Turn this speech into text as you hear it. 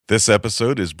This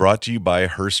episode is brought to you by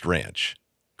Hearst Ranch,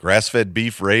 grass-fed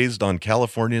beef raised on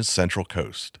California's Central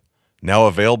Coast. Now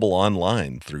available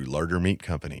online through Larder Meat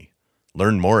Company.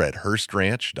 Learn more at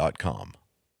HearstRanch.com.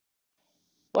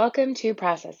 Welcome to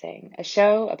Processing, a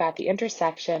show about the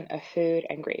intersection of food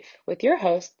and grief, with your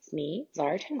hosts, me,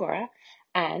 Zara Tangora,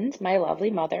 and my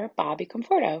lovely mother, Bobby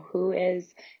Conforto, who is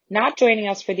not joining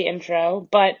us for the intro,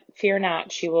 but fear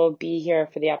not, she will be here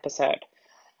for the episode.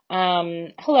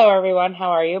 Hello, everyone. How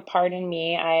are you? Pardon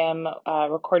me. I am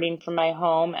recording from my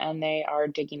home, and they are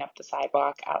digging up the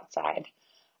sidewalk outside.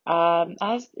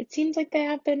 As it seems like they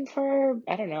have been for,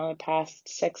 I don't know, the past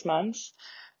 6 months,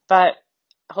 but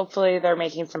hopefully they're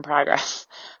making some progress.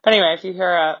 But anyway, if you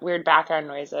hear weird background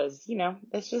noises,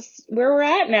 it's just where we're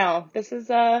at now. This is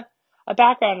a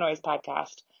background noise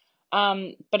podcast.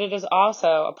 But it is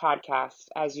also a podcast,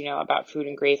 as you know, about food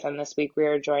and grief. And this week we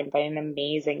are joined by an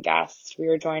amazing guest. We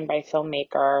are joined by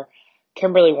filmmaker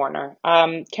Kimberly Warner.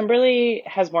 Kimberly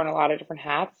has worn a lot of different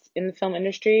hats in the film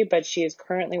industry, but she is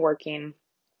currently working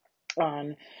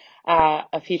on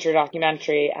a feature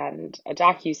documentary and a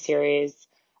docu-series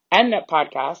and a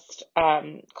podcast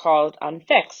called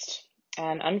Unfixed.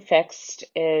 And Unfixed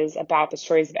is about the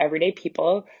stories of everyday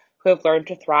people who have learned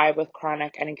to thrive with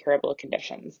chronic and incurable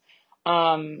conditions.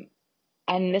 And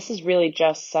this is really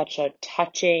just such a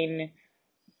touching,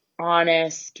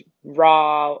 honest,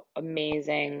 raw,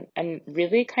 amazing, and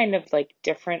really kind of like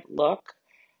different look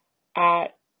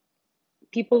at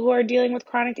people who are dealing with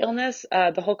chronic illness.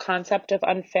 The whole concept of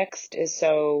Unfixed is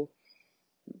so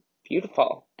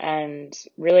beautiful and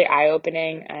really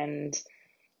eye-opening and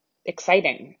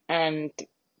exciting and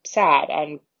sad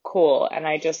and cool. And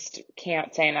I just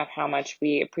can't say enough how much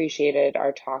we appreciated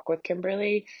our talk with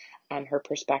Kimberly and her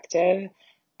perspective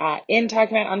in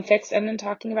talking about Unfixed, and then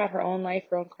talking about her own life,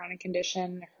 her own chronic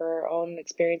condition, her own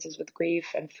experiences with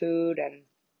grief and food. And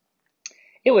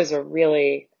it was a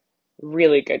really,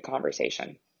 really good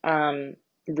conversation.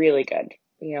 Really good.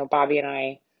 Bobby and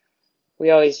I,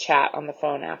 we always chat on the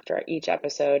phone after each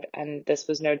episode, and this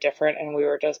was no different. And we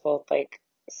were just both like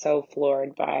so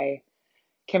floored by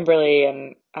Kimberly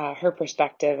and her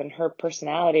perspective and her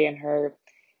personality and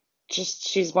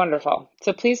she's wonderful.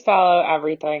 So please follow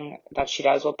everything that she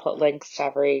does. We'll put links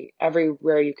to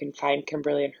everywhere you can find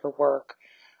Kimberly and her work.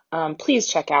 Please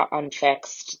check out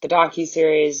Unfixed, the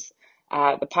docuseries,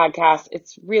 the podcast.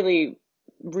 It's really,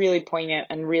 really poignant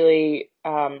and really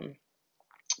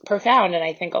profound. And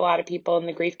I think a lot of people in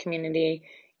the grief community,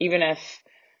 even if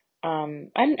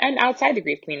and outside the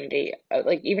grief community,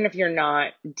 like even if you're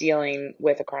not dealing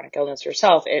with a chronic illness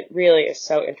yourself, it really is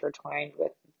so intertwined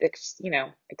with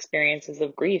experiences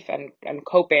of grief and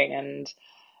coping and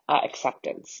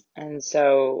acceptance. And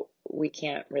so we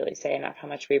can't really say enough how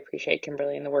much we appreciate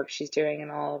Kimberly and the work she's doing, and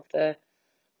all of the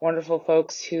wonderful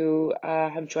folks who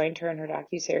have joined her in her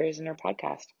docuseries and her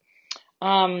podcast.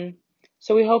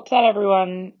 So we hope that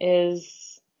everyone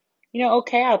is,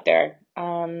 okay out there.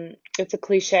 It's a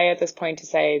cliche at this point to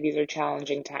say these are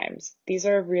challenging times. These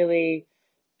are really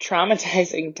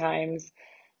traumatizing times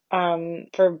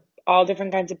for all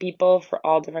different kinds of people, for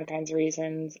all different kinds of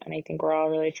reasons. And I think we're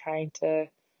all really trying to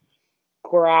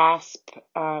grasp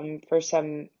for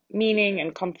some meaning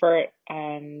and comfort.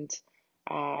 And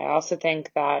I also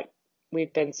think that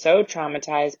we've been so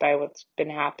traumatized by what's been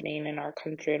happening in our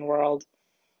country and world,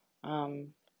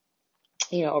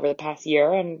 over the past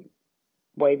year and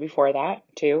way before that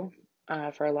too,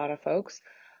 for a lot of folks.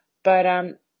 But,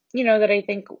 that I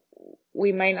think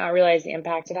we might not realize the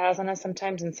impact it has on us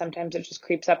sometimes, and sometimes it just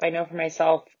creeps up. I know for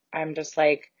myself, I'm just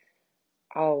like,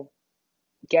 I'll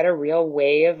get a real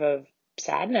wave of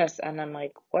sadness, and I'm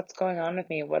like, what's going on with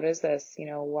me? What is this?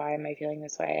 Why am I feeling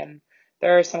this way? And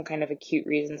there are some kind of acute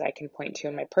reasons I can point to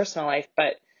in my personal life,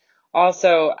 but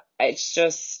also it's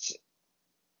just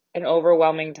an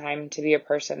overwhelming time to be a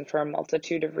person for a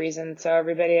multitude of reasons. So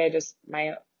everybody,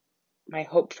 my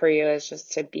hope for you is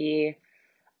just to be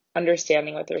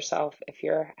understanding with yourself if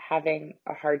you're having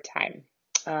a hard time,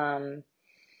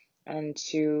 and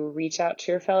to reach out to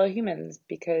your fellow humans,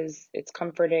 because it's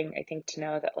comforting, I think, to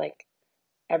know that like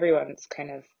everyone's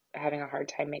kind of having a hard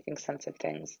time making sense of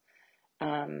things.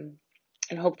 And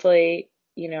hopefully,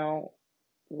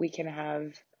 we can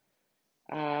have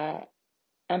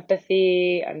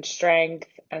empathy and strength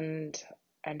and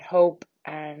hope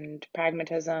and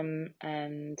pragmatism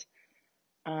and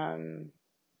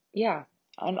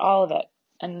and all of it,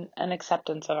 and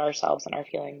acceptance of ourselves and our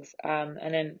feelings,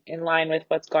 and in line with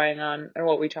what's going on and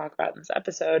what we talk about in this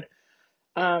episode,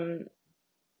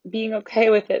 being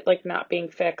okay with it like not being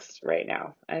fixed right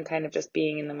now, and kind of just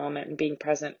being in the moment and being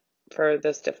present for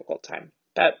this difficult time.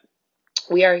 But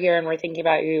we are here and we're thinking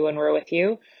about you when we're with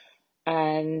you.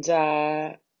 And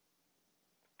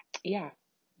yeah,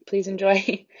 please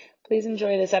enjoy please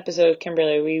enjoy this episode of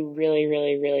Kimberly. We really,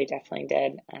 really, really definitely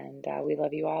did. And we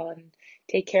love you all and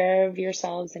take care of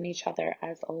yourselves and each other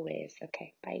as always.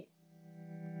 Okay, bye.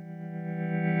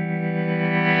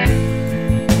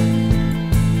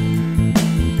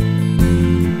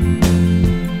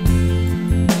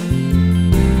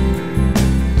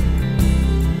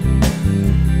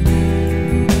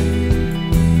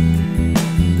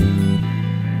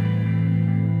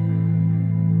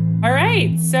 All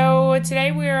right, so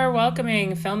today we are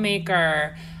welcoming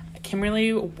filmmaker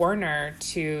Kimberly Werner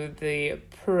to the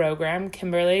program.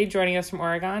 Kimberly, joining us from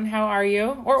Oregon. How are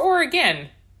you? Or Oregon?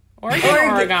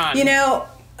 Oregon. You know,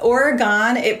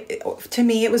 Oregon, to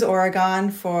me, it was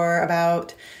Oregon for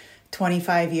about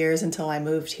 25 years until I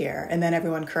moved here. And then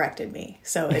everyone corrected me.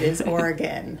 So it is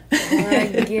Oregon.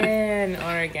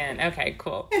 Oregon. Okay,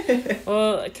 cool.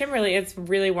 Well, Kimberly, it's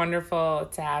really wonderful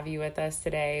to have you with us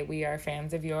today. We are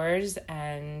fans of yours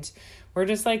and we're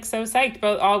just like so psyched.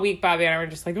 But all week, Bobby and I were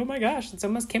just like, oh my gosh, it's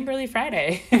almost Kimberly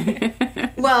Friday.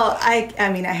 Well,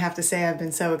 I mean, I have to say I've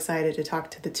been so excited to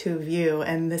talk to the two of you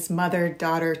and this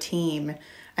mother-daughter team.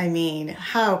 I mean,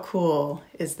 how cool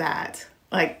is that?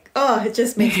 Like, oh, it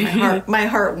just makes my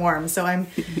heart warm. So I'm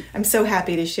so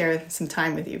happy to share some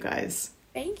time with you guys.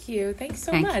 Thank you. Thanks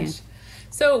so much.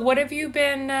 So what have you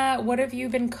been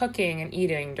cooking and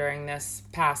eating during this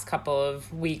past couple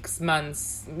of weeks,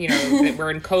 months? You know,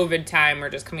 we're in COVID time, we're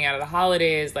just coming out of the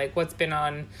holidays. Like what's been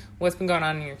going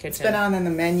on in your kitchen? What's been on the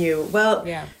menu? Well,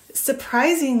 yeah.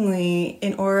 Surprisingly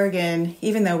in Oregon,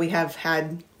 even though we have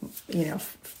had, you know,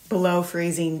 below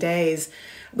freezing days,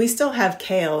 we still have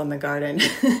kale in the garden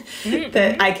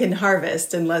that I can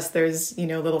harvest unless there's, you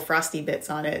know, little frosty bits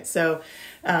on it. So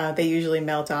they usually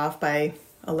melt off by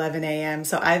 11 a.m.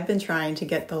 So I've been trying to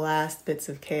get the last bits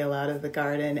of kale out of the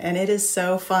garden. And it is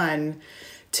so fun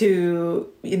to,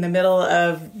 in the middle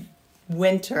of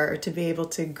winter, to be able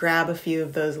to grab a few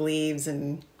of those leaves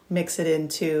and mix it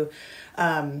into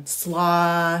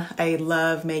slaw. I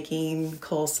love making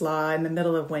coleslaw in the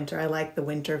middle of winter. I like the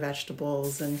winter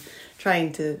vegetables and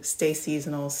trying to stay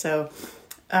seasonal. So,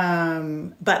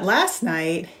 but last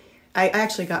night I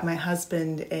actually got my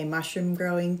husband a mushroom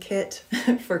growing kit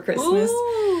for Christmas.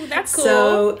 Ooh, that's cool.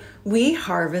 So we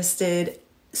harvested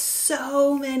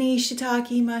so many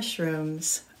shiitake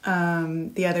mushrooms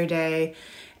the other day,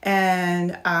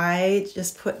 and I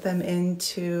just put them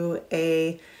into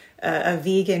a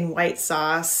vegan white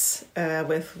sauce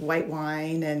with white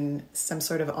wine and some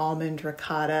sort of almond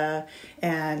ricotta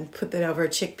and put that over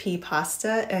chickpea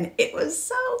pasta, and it was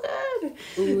so good.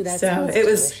 Ooh, that sounds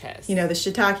delicious. You know, the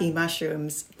shiitake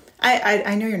mushrooms,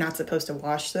 I know you're not supposed to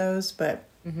wash those, but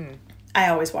I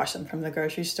always wash them from the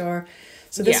grocery store.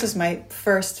 So this was my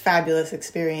first fabulous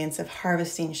experience of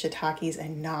harvesting shiitakes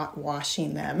and not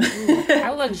washing them. Ooh,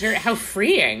 how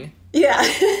freeing. Yeah.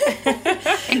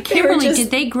 And Kimberly,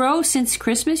 did they grow since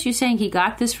Christmas? You're saying he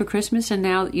got this for Christmas and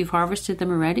now you've harvested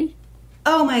them already?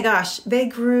 Oh my gosh. They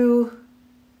grew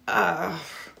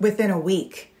within a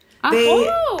week.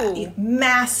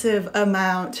 Massive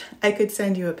amount. I could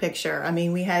send you a picture. I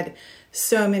mean, we had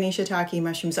so many shiitake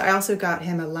mushrooms. I also got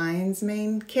him a lion's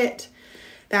mane kit.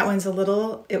 That one's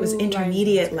it was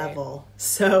intermediate level.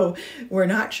 So we're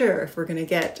not sure if we're going to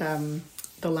get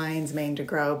the lion's mane to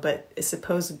grow, but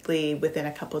supposedly within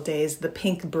a couple of days, the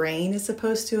pink brain is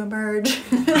supposed to emerge.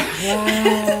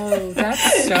 Wow,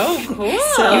 that's so cool.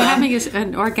 So you're having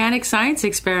an organic science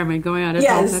experiment going on at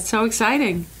home. That's so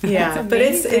exciting. Yeah, but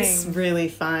it's really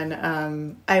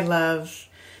fun. I love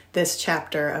this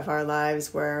chapter of our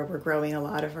lives where we're growing a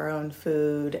lot of our own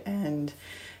food, and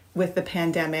with the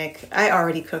pandemic, I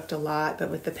already cooked a lot, but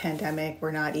with the pandemic,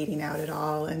 we're not eating out at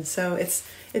all. And so it's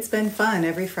been fun.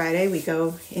 Every Friday we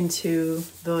go into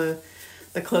the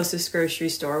closest grocery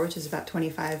store, which is about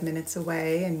 25 minutes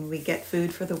away, and we get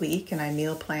food for the week, and I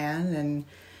meal plan.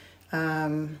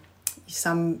 And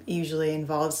some usually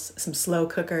involves some slow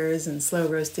cookers and slow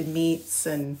roasted meats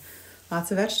and lots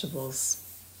of vegetables.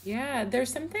 Yeah,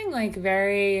 there's something like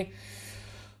very...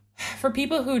 For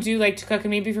people who do like to cook,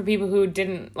 and maybe for people who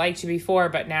didn't like to before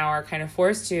but now are kind of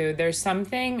forced to, there's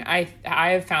something I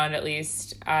have found, at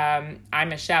least, I'm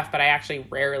a chef, but I actually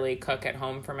rarely cook at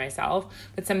home for myself,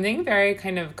 but something very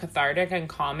kind of cathartic and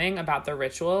calming about the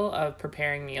ritual of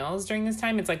preparing meals during this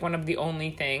time. It's like one of the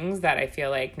only things that I feel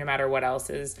like, no matter what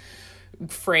else is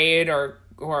frayed or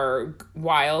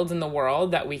wild in the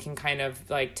world, that we can kind of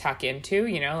like tuck into,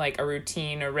 you know, like a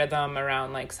routine, a rhythm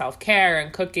around like self-care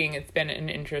and cooking. It's been an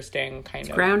interesting kind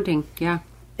of grounding. Yeah.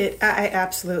 I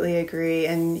absolutely agree.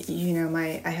 And,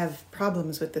 I have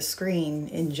problems with the screen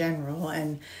in general,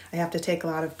 and I have to take a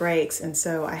lot of breaks. And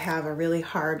so I have a really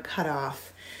hard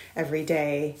cutoff every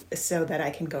day so that I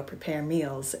can go prepare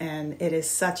meals. And it is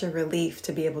such a relief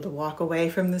to be able to walk away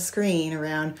from the screen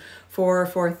around 4 or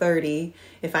 4:30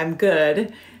 if I'm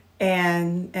good,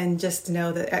 and just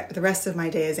know that the rest of my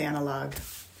day is analog.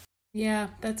 Yeah,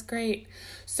 that's great.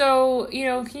 So,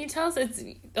 can you tell us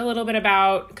a little bit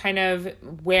about kind of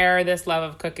where this love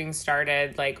of cooking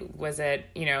started? Like, was it,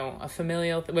 a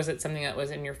familial, was it something that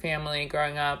was in your family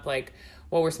growing up? Like,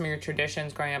 what were some of your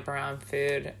traditions growing up around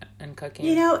food and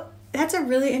cooking? That's a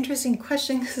really interesting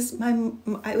question, because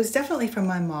it was definitely from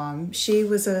my mom. She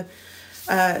was a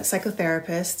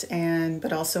psychotherapist,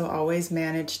 but also always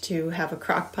managed to have a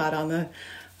crock pot on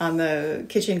the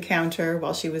kitchen counter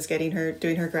while she was doing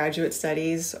her graduate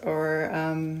studies, or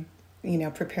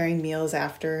preparing meals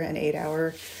after an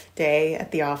 8-hour day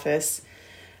at the office.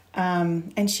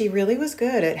 And she really was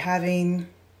good at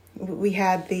we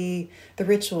had the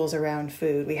rituals around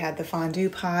food. We had the fondue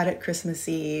pot at Christmas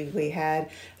Eve. We had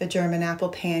the German apple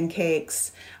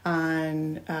pancakes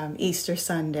on Easter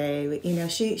Sunday.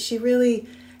 She really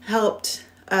helped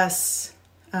us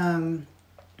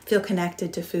feel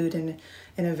connected to food in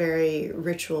a very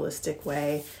ritualistic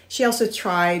way. She also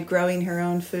tried growing her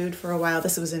own food for a while.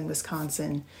 This was in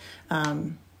Wisconsin.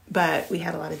 But we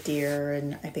had a lot of deer,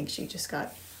 and I think she just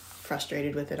got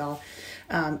frustrated with it all.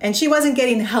 And she wasn't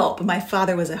getting help. My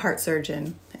father was a heart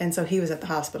surgeon, and so he was at the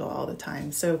hospital all the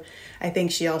time. So I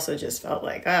think she also just felt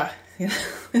like,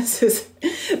 this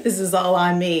is all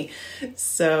on me.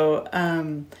 So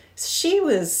she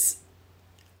was,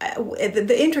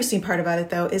 the interesting part about it,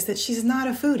 though, is that she's not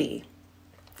a foodie.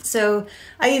 So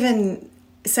I even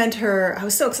sent her, I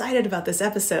was so excited about this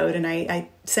episode, and I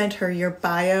sent her your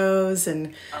bios,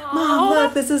 and Mom,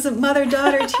 look, this is a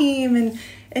mother-daughter team,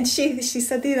 and she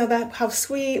said, that how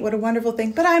sweet, what a wonderful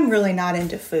thing, but I'm really not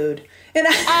into food. And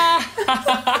which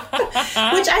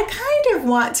I kind of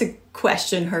want to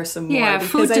question her some more. Yeah,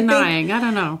 food denying. I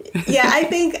don't know. Yeah, I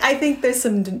think there's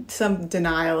some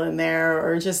denial in there,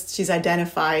 or just she's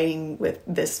identifying with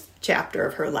this chapter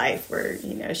of her life where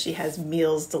she has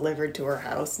meals delivered to her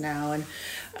house now, and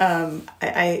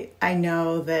I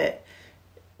know that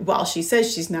while she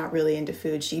says she's not really into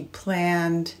food, she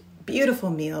planned beautiful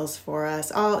meals for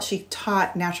us. She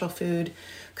taught natural food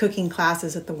cooking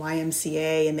classes at the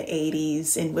YMCA in the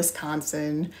 80s in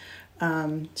Wisconsin.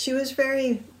 She was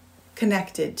very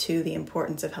connected to the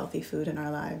importance of healthy food in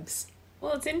our lives.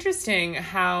 Well, it's interesting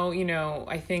how,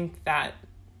 I think that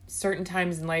certain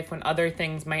times in life when other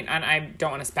things might, and I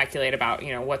don't want to speculate about,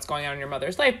 what's going on in your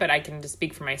mother's life, but I can just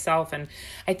speak for myself. And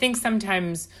I think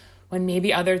sometimes when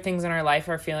maybe other things in our life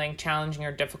are feeling challenging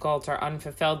or difficult or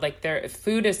unfulfilled, like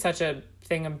food is such a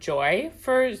thing of joy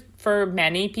for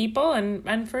many people,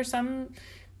 and for some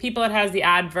people it has the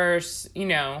adverse,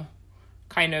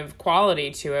 kind of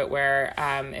quality to it, where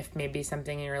if maybe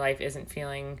something in your life isn't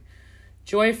feeling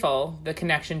joyful, the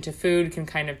connection to food can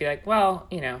kind of be like, well,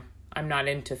 I'm not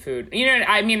into food.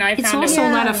 I found it's also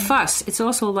a lot of fuss. It's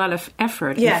also a lot of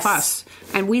effort and fuss.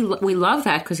 And we love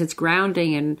that because it's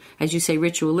grounding and, as you say,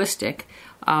 ritualistic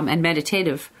and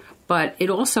meditative. But it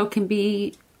also can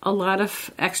be a lot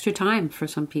of extra time for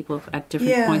some people at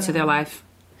different points of their life.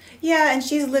 Yeah, and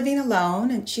she's living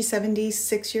alone, and she's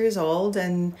 76 years old,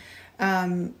 and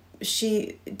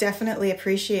she definitely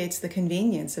appreciates the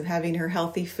convenience of having her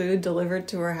healthy food delivered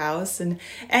to her house. And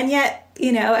yet,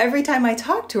 every time I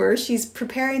talk to her, she's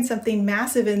preparing something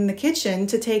massive in the kitchen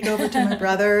to take over to my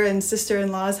brother and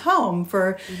sister-in-law's home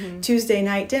for Tuesday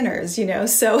night dinners,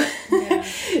 So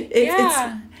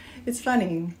it's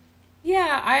funny.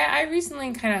 Yeah, I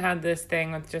recently kind of had this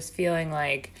thing with just feeling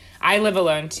like I live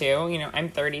alone too. I'm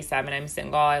 37, I'm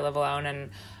single, I live alone, and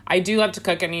I do love to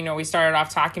cook. And, we started off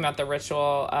talking about the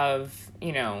ritual of,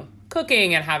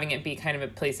 cooking and having it be kind of a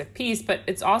place of peace. But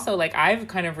it's also like I've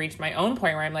kind of reached my own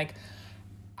point where I'm like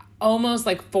almost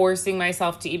like forcing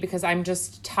myself to eat because I'm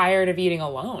just tired of eating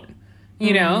alone.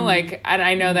 And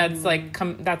I know that's like,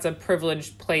 that's a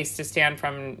privileged place to stand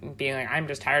from, being like, I'm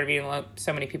just tired of eating alone.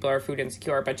 So many people are food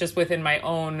insecure, but just within my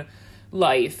own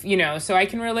life, so I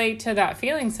can relate to that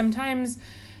feeling. Sometimes,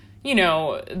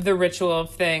 the ritual of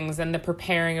things and the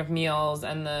preparing of meals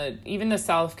and even the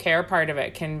self-care part of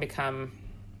it can become,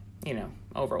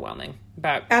 overwhelming.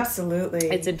 But absolutely,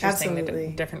 it's interesting the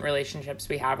different relationships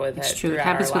we have with it. It's true. It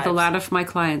happens with a lot of my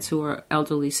clients who are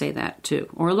elderly say that too,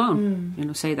 or alone.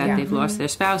 Say that they've lost their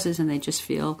spouses and they just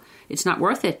feel it's not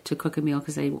worth it to cook a meal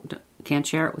because they can't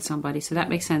share it with somebody. So that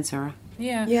makes sense, Sarah.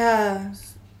 Yeah. Yeah.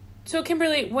 So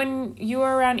Kimberly, when you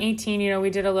were around 18, we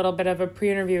did a little bit of a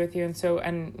pre-interview with you.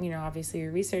 And obviously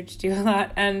you researched you a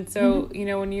lot. And so,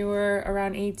 when you were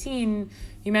around 18,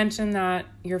 you mentioned that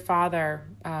your father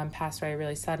passed away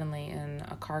really suddenly in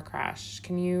a car crash.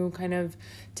 Can you kind of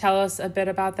tell us a bit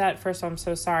about that? First, I'm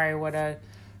so sorry. What a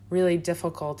really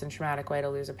difficult and traumatic way to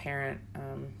lose a parent.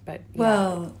 But yeah.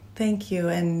 Well, thank you.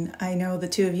 And I know the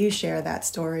two of you share that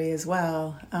story as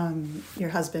well, your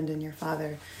husband and your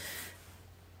father.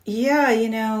 Yeah,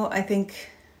 I think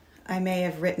I may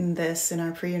have written this in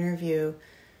our pre-interview,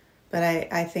 but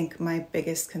I think my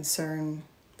biggest concern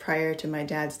prior to my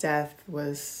dad's death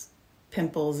was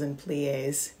pimples and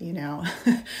plies,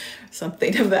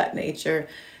 something of that nature.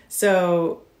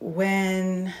 So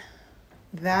when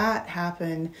that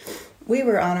happened, we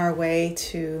were on our way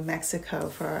to Mexico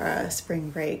for a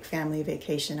spring break family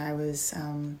vacation. I was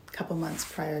a couple months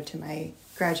prior to my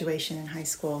graduation in high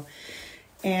school.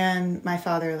 And my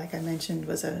father, like I mentioned,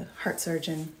 was a heart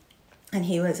surgeon, and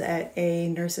he was at a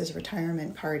nurse's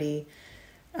retirement party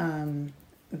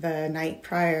the night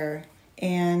prior,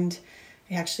 and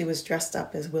he actually was dressed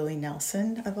up as Willie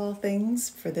Nelson, of all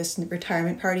things, for this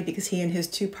retirement party, because he and his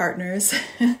two partners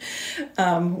they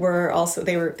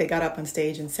got up on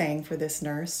stage and sang for this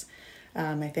nurse.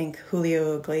 I think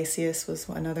Julio Iglesias was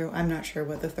another. I'm not sure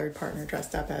what the third partner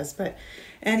dressed up as, but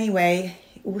anyway,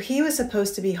 he was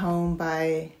supposed to be home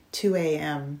by 2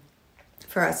 a.m.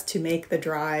 for us to make the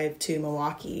drive to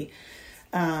Milwaukee,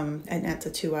 and that's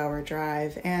a 2-hour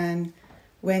drive. And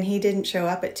when he didn't show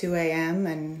up at 2 a.m.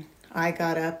 and I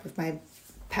got up with my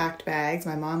packed bags,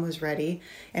 my mom was ready,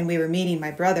 and we were meeting my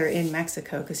brother in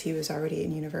Mexico because he was already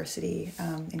in university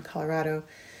in Colorado.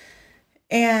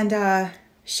 And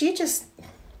she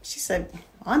said,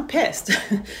 I'm pissed.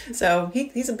 So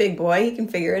he's a big boy, he can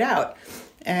figure it out.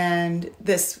 And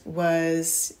this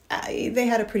was, they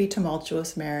had a pretty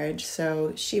tumultuous marriage,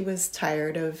 so she was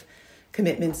tired of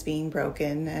commitments being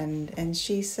broken, and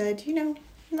she said, no,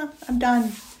 I'm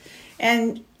done.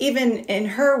 And even in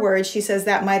her words, she says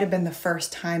that might have been the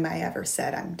first time I ever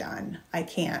said I'm done. I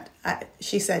can't.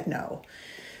 She said no.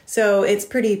 So it's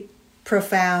pretty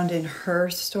profound in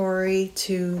her story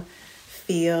to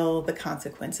feel the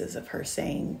consequences of her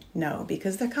saying no,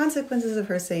 because the consequences of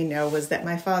her saying no was that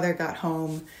my father got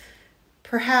home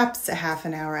perhaps a half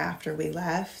an hour after we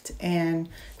left and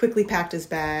quickly packed his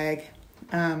bag.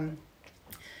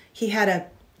 He had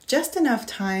just enough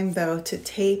time, though, to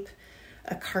tape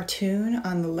a cartoon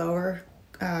on the lower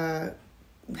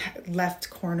left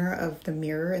corner of the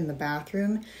mirror in the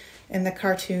bathroom. And the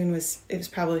cartoon was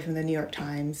probably from the New York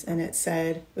Times, and it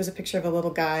was a picture of a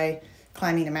little guy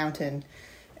climbing a mountain,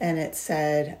 and it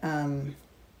said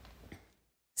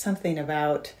something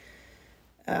about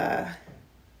I'm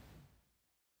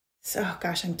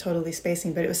totally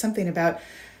spacing, but it was something about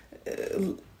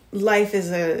life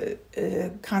is a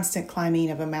constant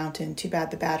climbing of a mountain. Too bad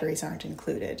the batteries aren't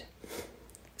included.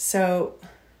 So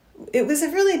it was a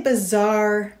really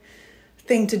bizarre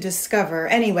thing to discover.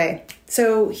 Anyway,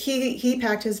 so he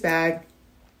packed his bag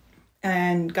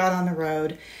and got on the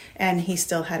road, and he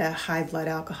still had a high blood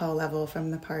alcohol level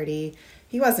from the party.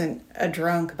 He wasn't a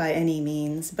drunk by any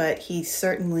means, but he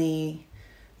certainly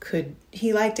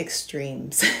he liked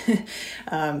extremes.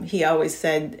 He always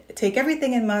said, take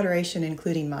everything in moderation,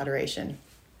 including moderation.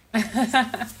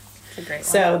 That's a great one.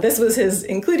 So this was his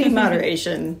including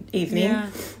moderation evening. Yeah.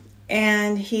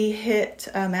 And he hit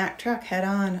a Mack truck head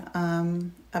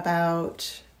on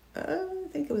about, I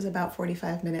think it was about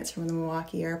 45 minutes from the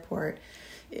Milwaukee airport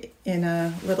in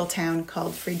a little town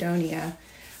called Fredonia.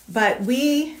 But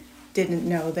we didn't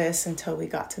know this until we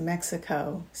got to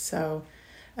Mexico. So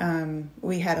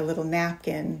we had a little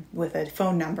napkin with a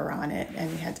phone number on it, and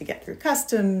we had to get through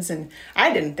customs, and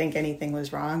I didn't think anything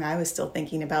was wrong. I was still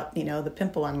thinking about, the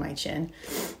pimple on my chin.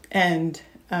 And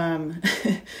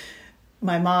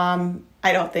my mom,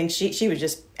 I don't think she was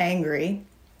just angry.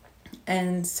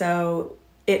 And so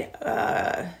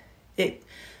the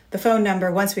phone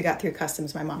number, once we got through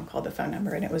customs, my mom called the phone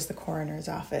number, and it was the coroner's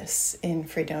office in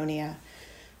Fredonia.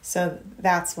 So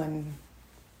that's when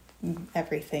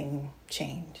everything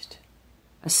changed.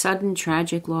 A sudden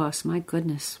tragic loss, my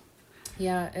goodness.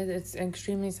 Yeah, it's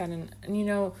extremely sudden. And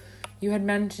you had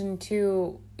mentioned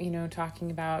too, talking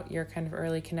about your kind of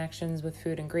early connections with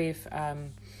food and grief,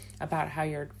 about how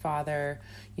your father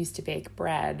used to bake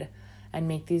bread and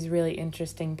make these really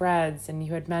interesting breads, and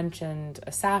you had mentioned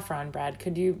a saffron bread.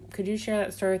 Could you share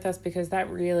that story with us, because that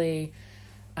really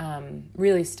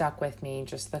really stuck with me,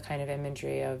 just the kind of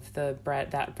imagery of the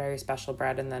bread, that very special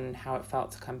bread, and then how it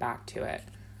felt to come back to it.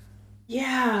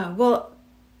 Yeah, well,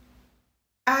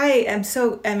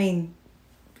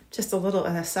 just a little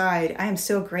an aside, I am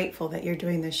so grateful that you're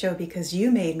doing this show because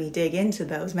you made me dig into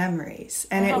those memories.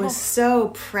 And it was so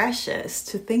precious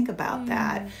to think about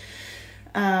that.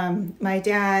 My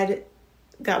dad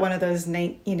got one of those,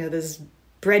 those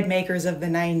bread makers of the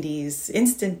 90s,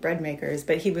 instant bread makers,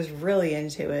 but he was really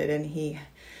into it. And he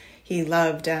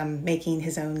loved making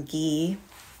his own ghee.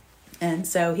 And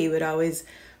so he would always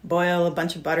boil a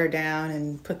bunch of butter down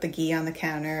and put the ghee on the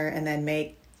counter and then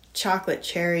make chocolate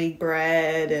cherry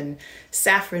bread and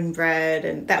saffron bread,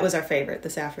 and that was our favorite, the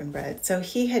saffron bread. So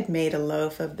he had made a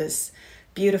loaf of this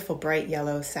beautiful bright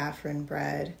yellow saffron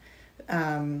bread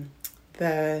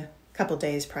the couple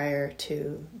days prior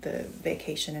to the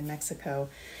vacation in Mexico,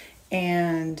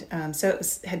 and so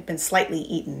it had been slightly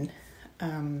eaten,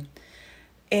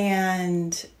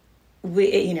 and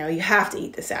we, you have to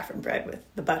eat the saffron bread with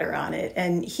the butter on it.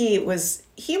 And he was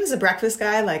a breakfast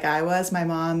guy like I was. My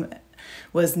mom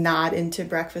was not into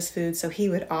breakfast food, so he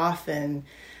would often,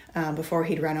 before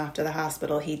he'd run off to the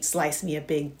hospital, he'd slice me a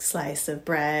big slice of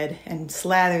bread and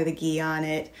slather the ghee on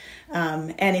it.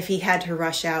 And if he had to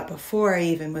rush out before I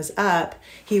even was up,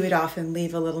 he would often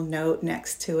leave a little note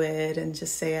next to it and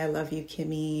just say, "I love you,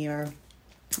 Kimmy." Or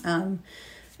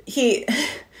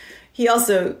he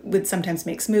also would sometimes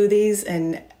make smoothies,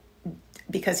 and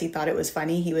because he thought it was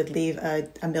funny, he would leave a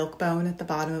milk bone at the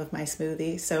bottom of my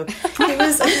smoothie. So he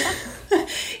was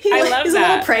he was a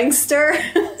little prankster.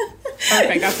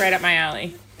 Perfect. That's right up my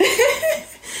alley.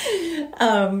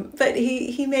 But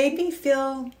he made me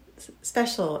feel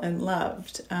special and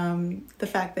loved. The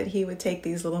fact that he would take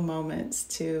these little moments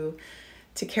to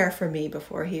care for me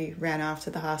before he ran off to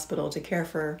the hospital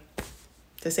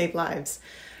to save lives.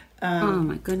 Oh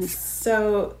my goodness.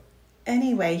 So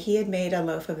anyway, he had made a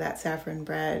loaf of that saffron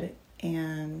bread,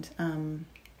 and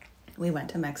we went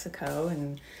to Mexico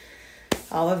and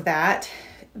all of that.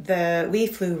 We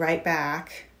flew right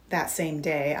back that same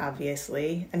day,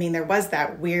 obviously. I mean, there was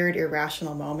that weird,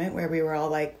 irrational moment where we were all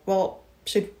like, well,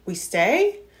 should we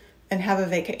stay and have a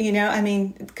vacation? I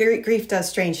mean, grief does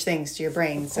strange things to your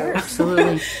brain. So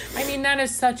absolutely. I mean, that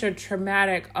is such a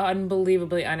traumatic,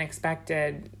 unbelievably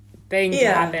unexpected thing to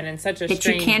happen in such a strange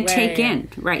way. That you can't take in,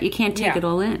 right? You can't take it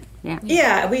all in.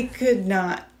 Yeah, we could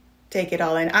not take it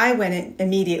all in. I went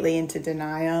immediately into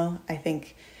denial. I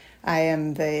think I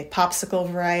am the popsicle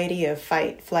variety of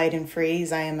fight, flight, and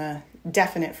freeze. I am a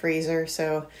definite freezer,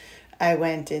 so I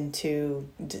went into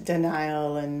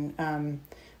denial and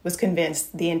was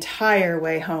convinced the entire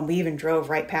way home. We even drove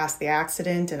right past the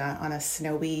accident and on a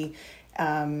snowy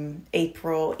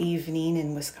April evening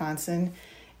in Wisconsin,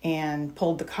 and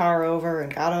pulled the car over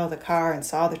and got out of the car and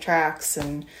saw the tracks.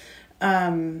 And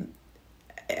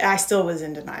I still was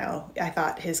in denial. I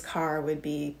thought his car would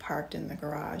be parked in the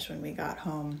garage when we got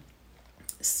home.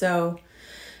 So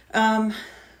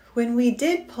when we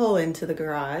did pull into the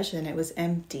garage and it was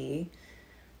empty,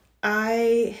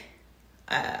 I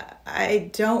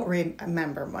don't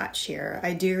remember much here.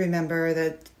 I do remember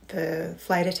that the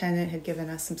flight attendant had given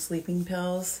us some sleeping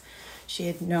pills. She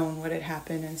had known what had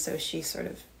happened, and so she sort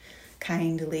of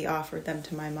kindly offered them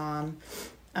to my mom.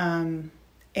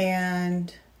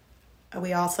 And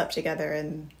we all slept together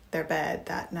in their bed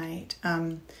that night.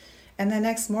 And the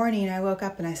next morning I woke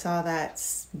up and I saw that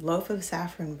loaf of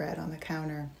saffron bread on the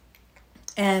counter.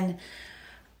 And,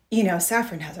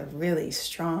 saffron has a really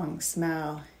strong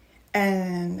smell.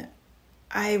 And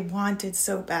I wanted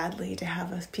so badly to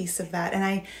have a piece of that.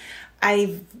 And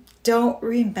I don't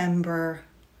remember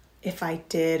if I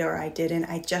did or I didn't.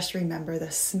 I just remember the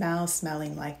smell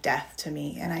smelling like death to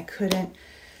me, and I couldn't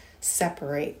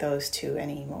separate those two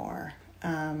anymore.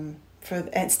 And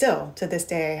still to this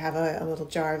day, I have a little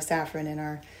jar of saffron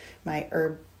in my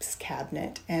herbs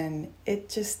cabinet, and it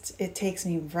takes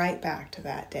me right back to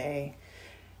that day.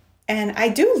 And I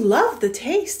do love the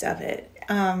taste of it.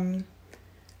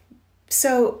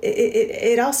 So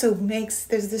it also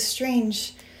there's this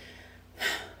strange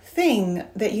thing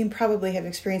that you probably have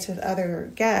experienced with other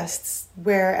guests,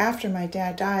 where after my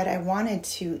dad died, I wanted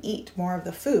to eat more of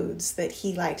the foods that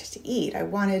he liked to eat. I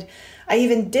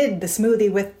even did the smoothie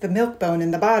with the milk bone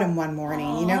in the bottom one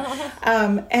morning,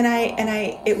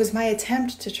 it was my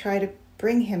attempt to try to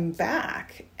bring him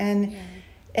back. And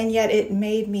yet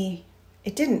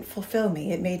it didn't fulfill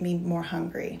me. It made me more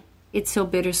hungry. It's so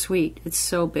bittersweet.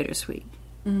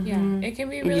 Mm-hmm. Yeah, it can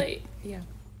be really,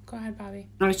 Go ahead, Bobby.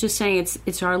 I was just saying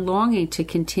it's our longing to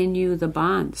continue the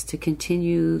bonds, to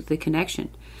continue the connection.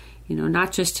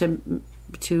 Not just to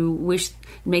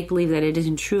make believe that it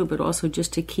isn't true, but also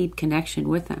just to keep connection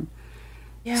with them.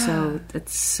 Yeah. So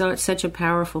it's such a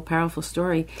powerful, powerful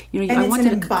story. And it's an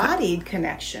embodied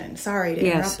connection. Sorry to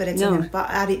interrupt, but it's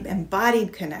an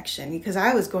embodied connection, because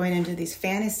I was going into these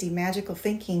fantasy, magical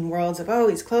thinking worlds of, oh,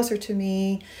 he's closer to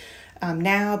me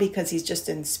now because he's just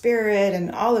in spirit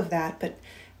and all of that. But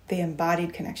the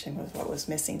embodied connection was what was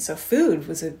missing. So food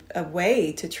was a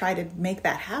way to try to make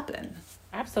that happen.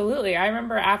 Absolutely. I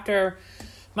remember after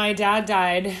my dad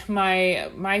died, in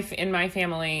my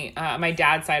family, my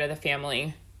dad's side of the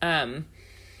family,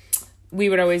 we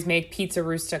would always make pizza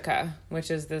rustica,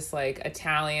 which is this like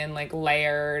Italian, like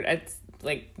layered, it's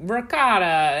like ricotta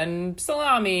and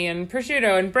salami and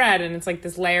prosciutto and bread. And it's like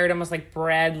this layered, almost like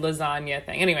bread lasagna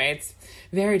thing. Anyway, it's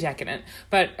very decadent.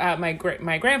 But my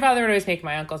grandfather would always make it,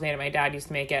 my uncles made it, my dad used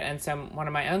to make it. And so one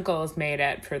of my uncles made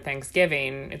it for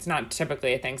Thanksgiving. It's not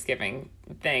typically a Thanksgiving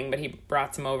thing, but he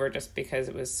brought some over just because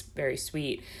it was very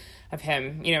sweet of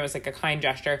him. It was like a kind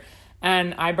gesture.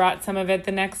 And I brought some of it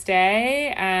the next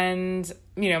day, and,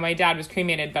 my dad was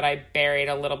cremated, but I buried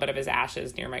a little bit of his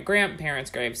ashes near my grandparents'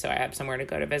 grave, so I had somewhere to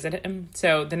go to visit him.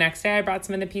 So the next day I brought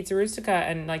some of the pizza rustica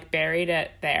and, like, buried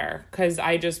it there, because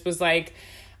I just was like,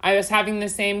 I was having the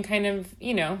same kind of,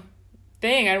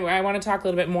 thing. I want to talk a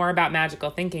little bit more about magical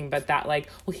thinking, but that, like,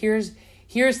 well, here's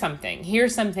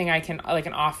something I can, like,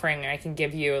 an offering I can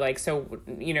give you, like, so,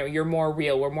 you're more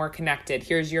real, we're more connected,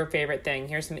 here's your favorite thing,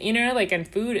 here's something, like, and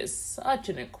food is such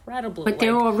an incredible, but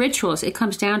they're all rituals. It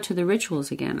comes down to the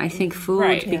rituals again. I think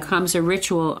food becomes a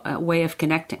ritual way of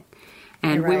connecting.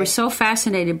 And we were so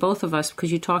fascinated, both of us,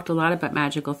 because you talked a lot about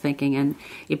magical thinking, and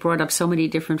it brought up so many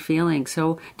different feelings.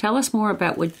 So tell us more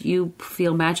about what you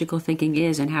feel magical thinking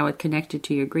is and how it connected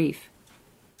to your grief.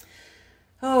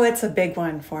 Oh, it's a big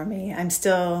one for me. I'm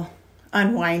still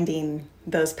unwinding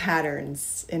those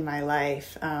patterns in my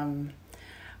life.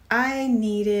 I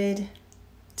needed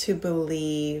to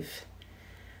believe,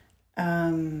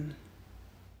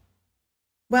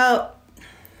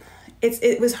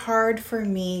 it was hard for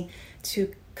me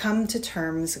to come to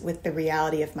terms with the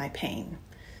reality of my pain.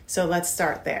 So let's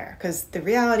start there, because the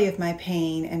reality of my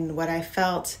pain and what I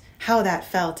felt, how that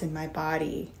felt in my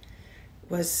body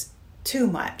was too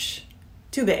much.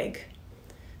 Too big.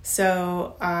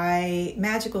 So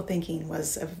magical thinking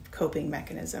was a coping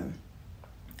mechanism.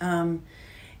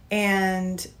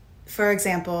 And for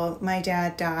example, my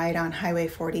dad died on Highway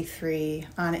 43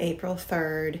 on April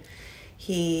 3rd.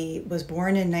 He was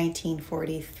born in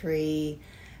 1943.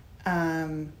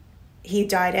 He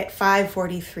died at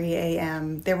 5:43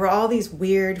 a.m. There were all these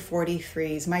weird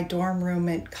 43s. My dorm room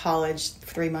at college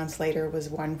 3 months later was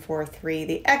 143.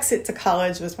 The exit to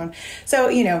college was one. So,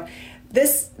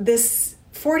 this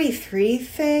 43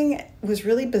 thing was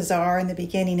really bizarre in the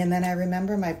beginning. And then I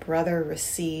remember my brother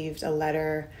received a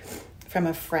letter from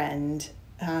a friend,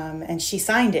 and she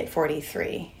signed it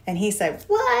 43. And he said,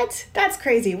 "What? That's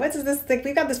crazy. What is this thing?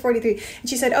 We've got this 43. And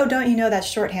she said, "Oh, don't you know that's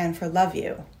shorthand for love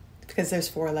you?" Because there's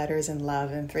 4 letters in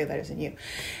love and 3 letters in you.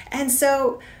 And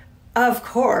so, of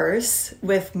course, I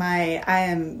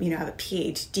have a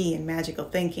PhD in magical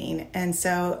thinking. And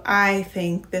so I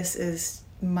think this is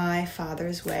my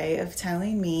father's way of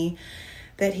telling me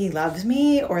that he loves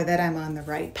me, or that I'm on the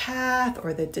right path,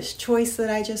 or that this choice that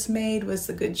I just made was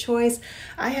the good choice.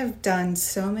 I have done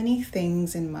so many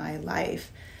things in my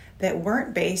life that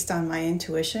weren't based on my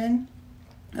intuition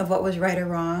of what was right or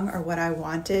wrong or what I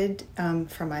wanted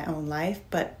for my own life,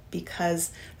 but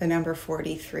because the number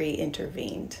 43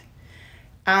 intervened.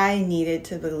 I needed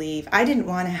to believe. I didn't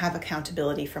want to have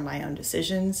accountability for my own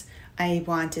decisions. I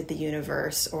wanted the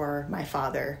universe or my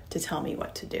father to tell me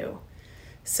what to do.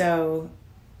 So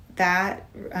that,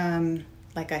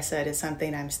 like I said, is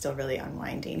something I'm still really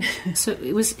unwinding. So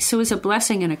it was a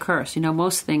blessing and a curse.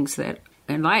 Most things that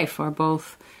in life are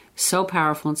both so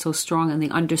powerful and so strong, and the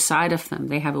underside of them,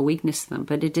 they have a weakness to them,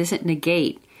 but it doesn't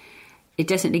negate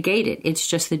it. It's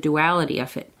just the duality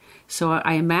of it. So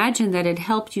I imagine that it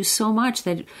helped you so much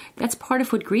that's part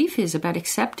of what grief is, about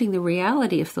accepting the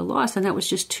reality of the loss. And that was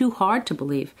just too hard to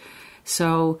believe.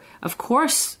 So, of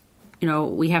course,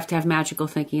 we have to have magical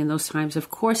thinking in those times, of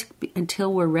course,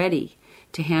 until we're ready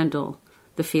to handle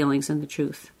the feelings and the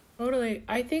truth. Totally.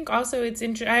 I think also it's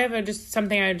interesting. I have just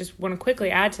something I just want to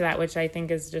quickly add to that, which I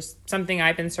think is just something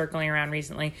I've been circling around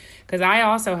recently, because I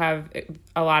also have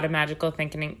a lot of magical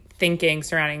thinking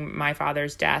surrounding my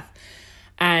father's death.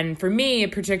 And for me,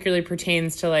 it particularly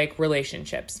pertains to like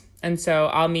relationships. And so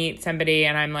I'll meet somebody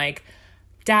and I'm like,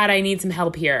 "Dad, I need some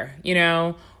help here,"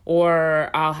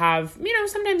 or I'll have,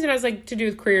 sometimes it has like to do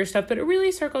with career stuff, but it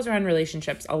really circles around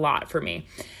relationships a lot for me.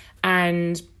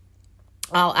 And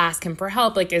I'll ask him for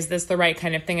help. Like, is this the right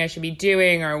kind of thing I should be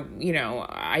doing? Or,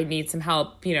 I need some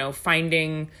help,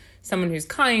 finding someone who's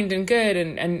kind and good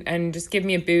and just give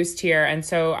me a boost here. And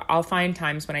so I'll find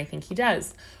times when I think he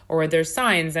does, or where there's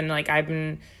signs. And like, I've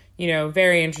been,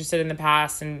 very interested in the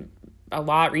past and a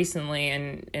lot recently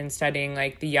in studying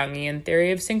like the Jungian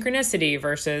theory of synchronicity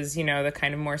versus, the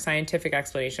kind of more scientific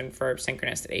explanation for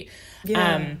synchronicity.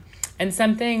 Yeah. And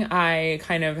something I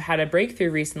kind of had a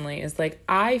breakthrough recently is like,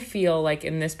 I feel like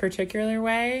in this particular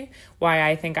way, why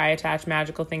I think I attach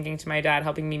magical thinking to my dad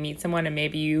helping me meet someone. And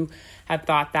maybe you have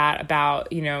thought that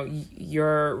about,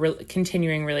 your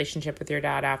continuing relationship with your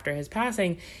dad after his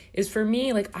passing, is for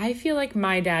me, like, I feel like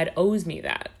my dad owes me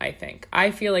that. I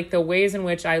feel like the ways in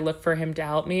which I look for him to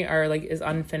help me are like, is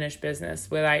unfinished business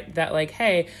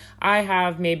hey, I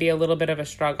have maybe a little bit of a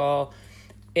struggle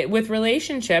with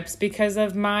relationships because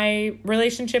of my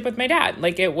relationship with my dad.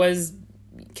 Like, it was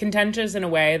contentious in a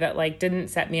way that like didn't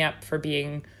set me up for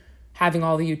having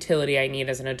all the utility I need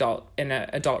as an adult in an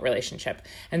adult relationship.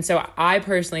 And so I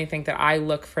personally think that I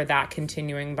look for that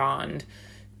continuing bond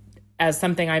as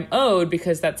something I'm owed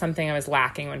because that's something I was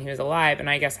lacking when he was alive. And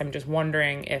I guess I'm just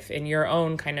wondering if in your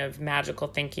own kind of magical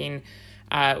thinking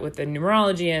with the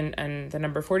numerology and the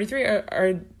number 43,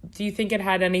 or do you think it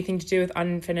had anything to do with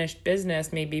unfinished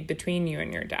business maybe between you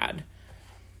and your dad?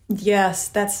 Yes,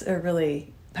 that's a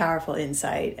really powerful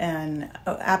insight. And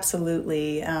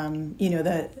absolutely,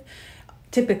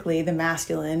 typically the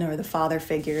masculine or the father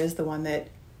figure is the one that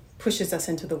pushes us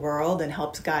into the world and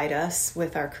helps guide us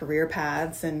with our career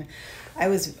paths. And I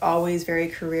was always very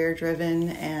career driven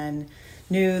and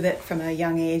knew that from a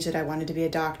young age that I wanted to be a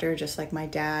doctor, just like my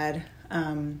dad.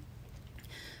 And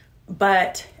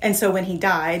so when he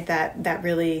died, that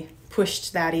really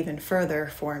pushed that even further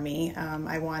for me.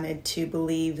 I wanted to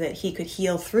believe that he could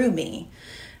heal through me.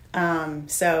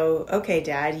 So, okay,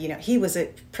 Dad, he was a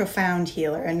profound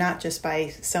healer, and not just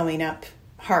by sewing up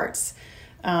hearts,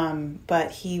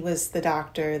 but he was the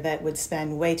doctor that would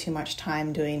spend way too much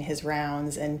time doing his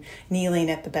rounds and kneeling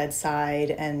at the bedside.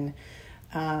 And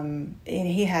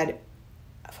he had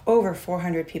over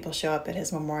 400 people show up at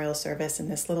his memorial service in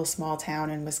this little small town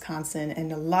in Wisconsin.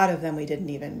 And a lot of them we didn't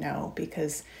even know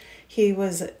because he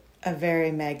was a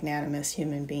very magnanimous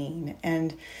human being.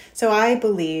 And so I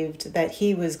believed that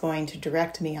he was going to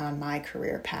direct me on my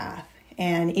career path.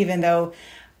 And even though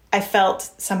I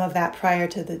felt some of that prior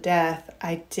to the death,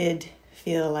 I did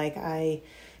feel like I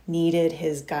needed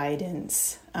his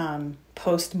guidance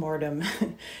post-mortem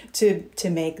to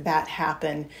make that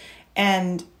happen.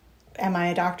 And am I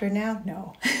a doctor now?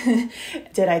 No.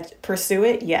 Did I pursue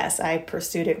it? Yes, I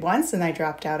pursued it once and I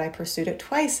dropped out. I pursued it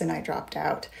twice and I dropped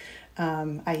out.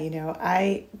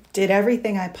 I did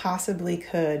everything I possibly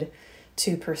could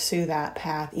to pursue that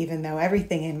path, even though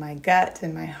everything in my gut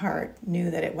and my heart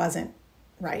knew that it wasn't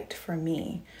right for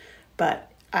me.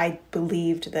 But I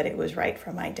believed that it was right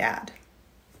for my dad.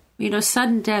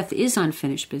 Sudden death is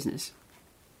unfinished business.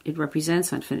 It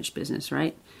represents unfinished business,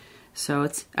 right? So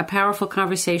it's a powerful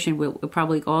conversation. We'll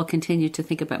probably all continue to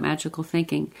think about magical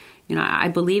thinking. I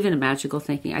believe in magical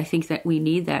thinking. I think that we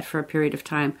need that for a period of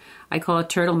time. I call it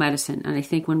turtle medicine. And I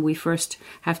think when we first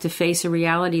have to face a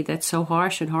reality that's so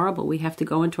harsh and horrible, we have to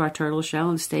go into our turtle shell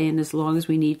and stay in as long as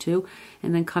we need to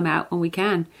and then come out when we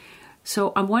can.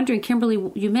 So I'm wondering,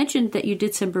 Kimberly, you mentioned that you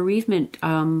did some bereavement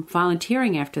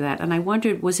volunteering after that. And I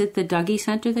wondered, was it the Dougy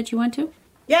Center that you went to?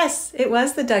 Yes, it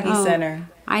was the Dougy Center.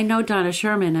 I know Donna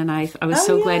Sherman, and I was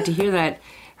glad to hear that.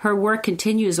 Her work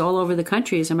continues all over the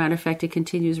country. As a matter of fact, it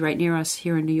continues right near us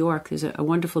here in New York. There's a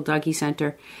wonderful Dougy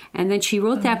Center. And then she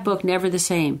wrote that book, Never the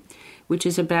Same, which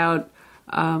is about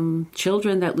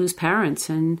children that lose parents.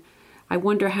 And I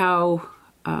wonder how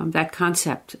that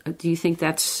concept, do you think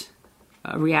that's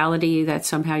a reality, that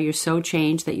somehow you're so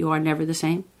changed that you are never the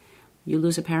same? You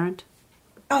lose a parent?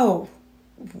 Oh,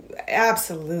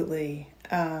 absolutely.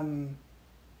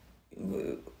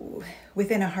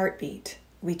 Within a heartbeat,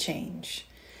 we change.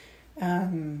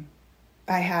 I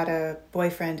had a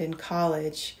boyfriend in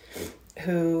college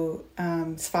who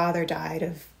his father died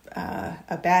of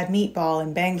a bad meatball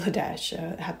in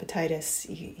Bangladesh,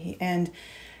 hepatitis.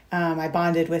 I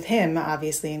bonded with him,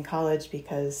 obviously, in college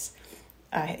because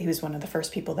he was one of the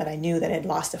first people that I knew that had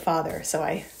lost a father. So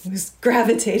I was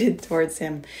gravitated towards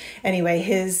him. Anyway,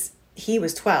 he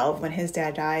was 12 when his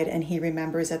dad died, and he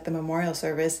remembers at the memorial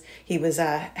service, he was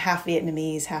half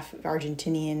Vietnamese, half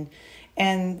Argentinian,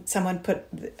 and someone put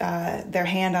their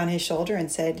hand on his shoulder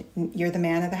and said, "You're the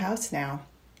man of the house now."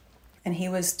 And he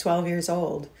was 12 years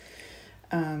old.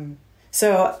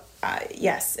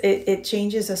 Yes, it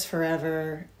changes us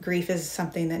forever. Grief is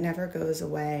something that never goes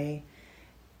away.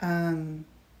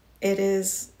 It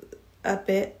is a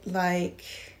bit like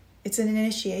it's an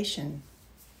initiation.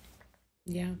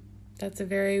 Yeah. That's a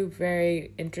very,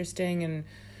 very interesting and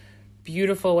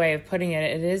beautiful way of putting it.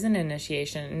 It is an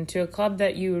initiation into a club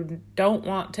that you don't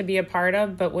want to be a part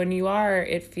of, but when you are,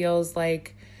 it feels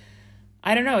like,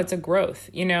 I don't know, it's a growth,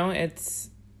 you know, it's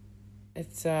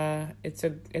a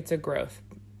growth.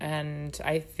 And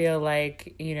I feel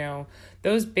like, you know,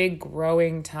 those big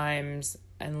growing times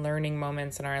and learning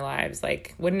moments in our lives,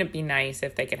 like, wouldn't it be nice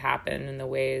if they could happen in the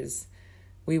ways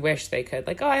we wish they could?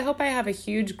 Like, oh, I hope I have a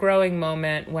huge growing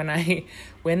moment when I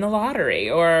win the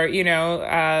lottery, or, you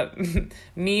know,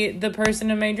 meet the person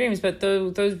of my dreams. But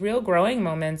those real growing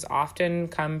moments often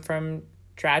come from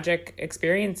tragic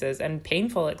experiences and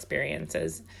painful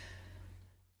experiences.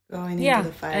 Going into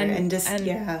the fire and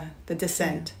the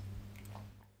descent.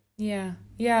 Yeah.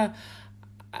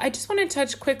 I just want to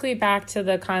touch quickly back to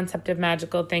the concept of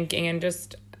magical thinking and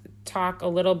just talk a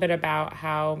little bit about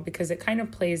how, because it kind of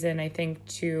plays in, I think,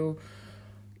 to,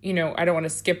 you know, I don't want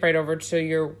to skip right over to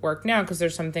your work now because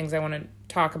there's some things I want to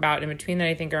talk about in between that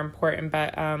I think are important.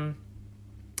 But,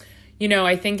 you know,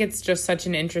 I think it's just such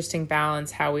an interesting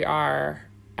balance how we are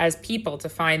as people to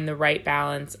find the right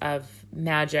balance of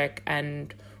magic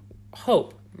and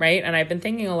hope, right? And I've been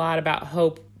thinking a lot about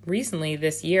hope recently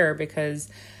this year because,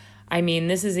 I mean,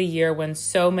 this is a year when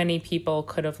so many people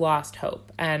could have lost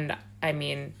hope. And I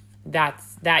mean,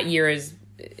 that year is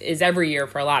every year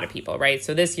for a lot of people, right?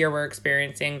 So this year we're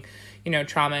experiencing, you know,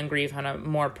 trauma and grief on a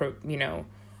more, you know,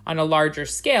 on a larger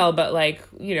scale, but like,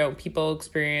 you know, people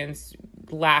experience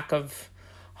lack of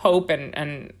hope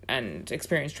and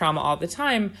experience trauma all the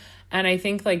time. And I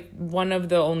think like one of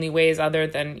the only ways other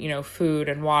than, you know, food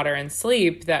and water and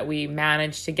sleep that we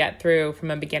manage to get through from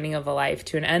a beginning of a life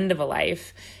to an end of a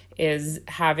life is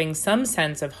having some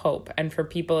sense of hope. And for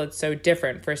people, it's so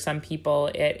different. For some people,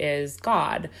 it is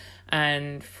God.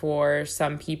 And for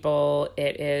some people,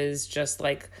 it is just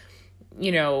like,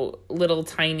 you know, little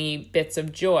tiny bits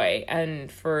of joy.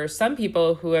 And for some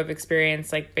people who have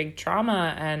experienced like big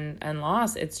trauma and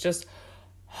loss, it's just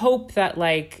hope that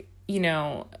like, you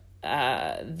know,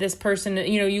 this person,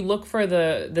 you know, you look for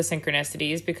the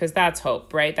synchronicities because that's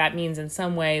hope, right? That means in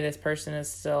some way this person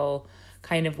is still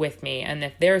kind of with me. And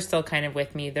if they're still kind of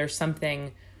with me, there's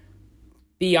something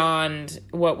beyond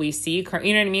what we see. You know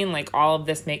what I mean? Like all of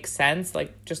this makes sense.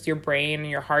 Like just your brain and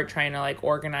your heart trying to like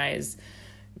organize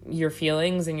your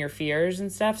feelings and your fears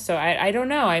and stuff. So I don't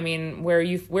know. I mean, where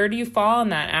do you fall on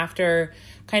that after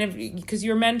kind of, because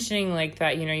you were mentioning like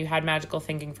that, you know, you had magical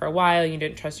thinking for a while, you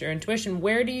didn't trust your intuition.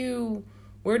 Where do you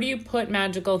put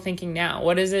magical thinking now?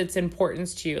 What is its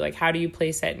importance to you? Like, how do you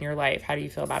place it in your life? How do you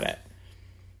feel about it?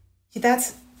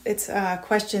 It's a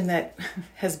question that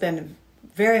has been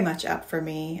very much up for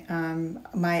me.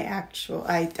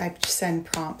 I send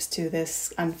prompts to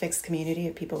this unfixed community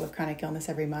of people with chronic illness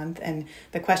every month. And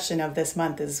the question of this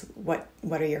month is, what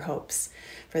are your hopes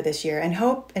for this year? And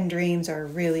hope and dreams are a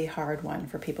really hard one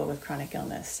for people with chronic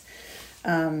illness,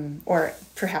 or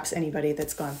perhaps anybody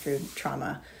that's gone through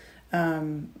trauma.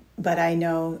 But I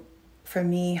know for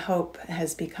me, hope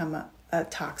has become a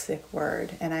toxic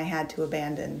word, and I had to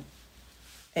abandon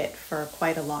it for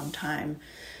quite a long time.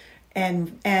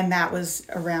 And that was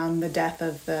around the death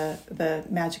of the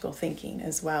magical thinking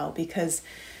as well, because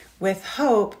with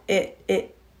hope,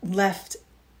 it left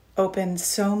open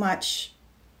so much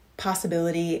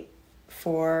possibility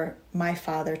for my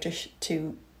father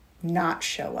to not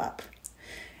show up.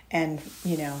 And,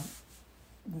 you know,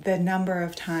 the number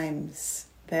of times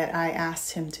that I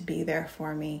asked him to be there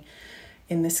for me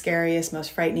in the scariest,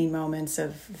 most frightening moments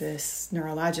of this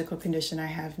neurological condition I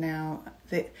have now,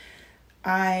 that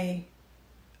I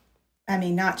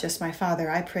mean, not just my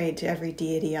father, I prayed to every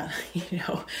deity, you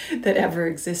know, that ever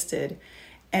existed.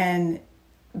 And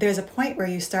there's a point where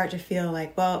you start to feel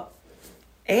like, well,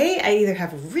 A, I either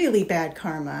have really bad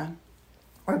karma,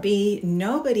 or B,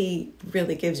 nobody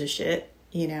really gives a shit,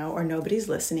 you know, or nobody's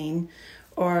listening,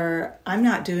 or I'm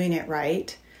not doing it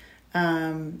right.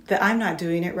 That I'm not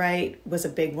doing it right was a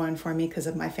big one for me because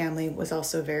of my family was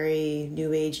also very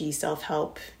new agey,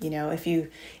 self-help. You know, if you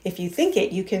think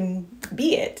it, you can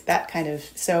be it, that kind of.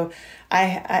 So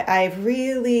I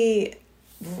really,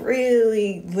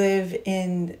 really live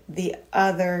in the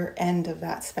other end of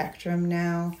that spectrum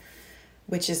now,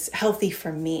 which is healthy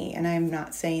for me. And I'm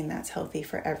not saying that's healthy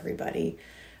for everybody,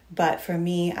 but for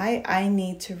me, I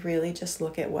need to really just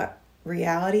look at what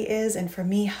reality is. And for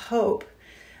me, hope,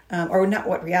 or not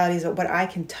what reality is, but what I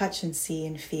can touch and see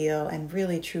and feel and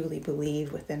really truly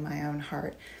believe within my own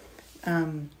heart.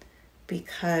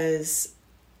 Because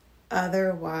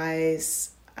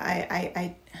otherwise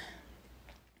I'm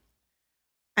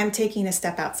taking a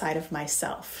step outside of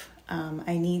myself.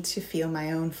 I need to feel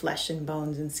my own flesh and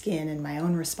bones and skin and my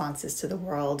own responses to the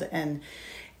world. And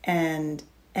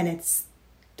it's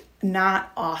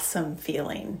not awesome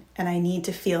feeling. And I need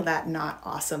to feel that not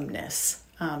awesomeness,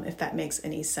 if that makes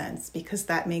any sense, because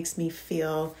that makes me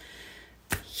feel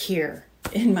here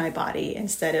in my body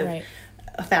instead of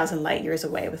 1,000 light years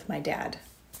away with my dad.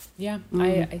 Yeah,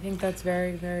 I think that's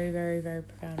very, very, very, very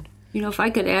profound. You know, if I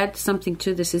could add something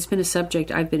to this, it's been a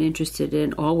subject I've been interested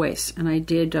in always. And I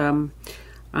did, I'm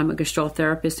a Gestalt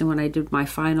therapist, and when I did my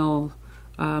final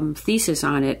thesis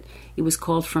on it, it was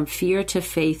called From Fear to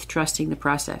Faith, Trusting the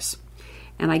Process.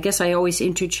 And I guess I always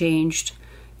interchanged,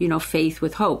 faith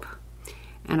with hope.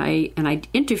 And I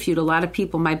interviewed a lot of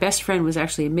people. My best friend was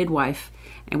actually a midwife,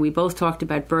 and we both talked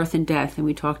about birth and death, and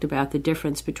we talked about the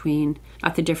difference between,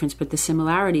 not the difference, but the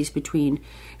similarities between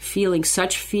feeling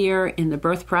such fear in the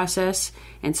birth process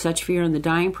and such fear in the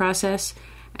dying process,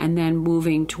 and then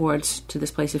moving to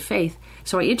this place of faith.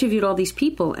 So I interviewed all these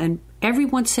people, and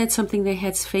everyone said something, they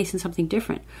had faith in something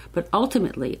different. But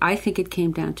ultimately, I think it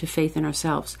came down to faith in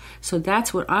ourselves. So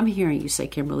that's what I'm hearing you say,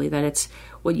 Kimberly, that it's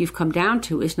what you've come down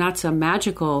to is not some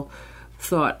magical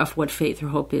thought of what faith or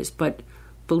hope is, but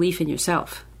belief in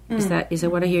yourself. Is that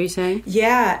what I hear you saying?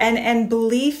 Yeah, and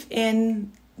belief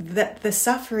in the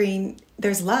suffering.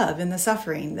 There's love in the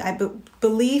suffering.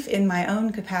 Belief in my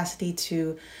own capacity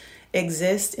to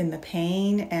exist in the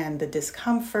pain and the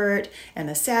discomfort and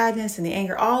the sadness and the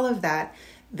anger, all of that,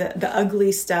 the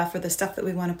ugly stuff or the stuff that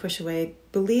we want to push away.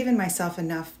 Believe in myself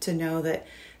enough to know that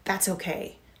that's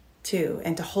okay too,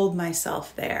 and to hold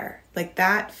myself there. Like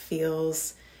that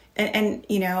feels... And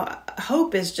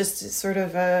hope is just sort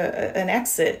of an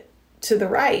exit to the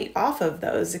right off of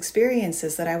those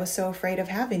experiences that I was so afraid of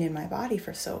having in my body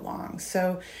for so long.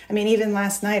 So, I mean, even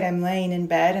last night I'm laying in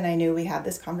bed and I knew we had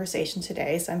this conversation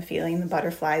today, so I'm feeling the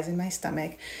butterflies in my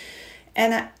stomach.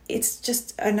 And it's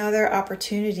just another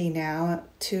opportunity now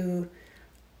to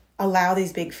allow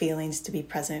these big feelings to be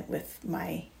present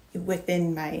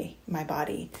within my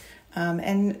body.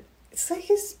 And it's like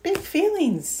his big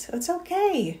feelings. It's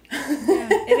okay. Yeah,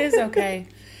 it is okay.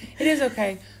 It is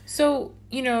okay. So,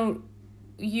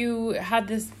 you had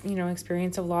this,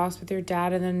 experience of loss with your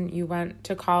dad, and then you went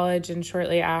to college, and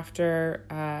shortly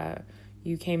after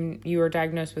you were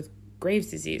diagnosed with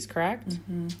Graves' disease, correct?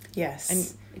 Mm-hmm. Yes.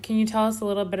 And can you tell us a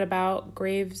little bit about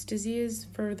Graves' disease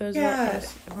for those who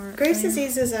aren't Graves'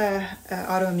 disease is a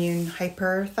autoimmune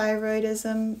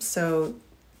hyperthyroidism. So,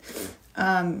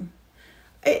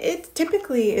 it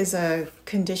typically is a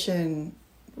condition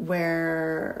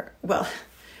where,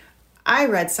 I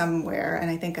read somewhere, and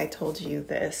I think I told you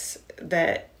this,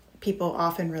 that people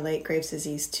often relate Graves'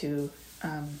 disease to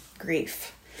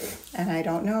grief. And I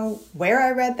don't know where I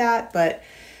read that, but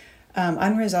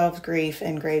unresolved grief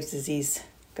and Graves' disease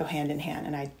go hand in hand.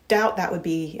 And I doubt that would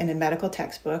be in a medical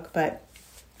textbook, but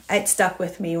it stuck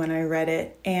with me when I read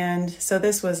it. And so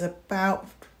this was I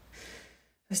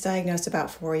was diagnosed about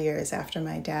 4 years after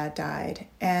my dad died.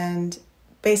 And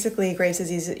basically, Graves'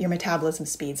 disease, your metabolism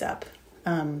speeds up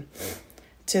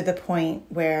to the point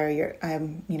where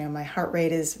my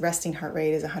resting heart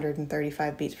rate is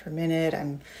 135 beats per minute.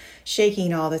 I'm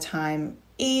shaking all the time,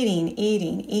 eating,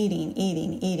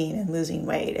 and losing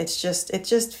weight. It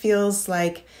just feels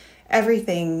like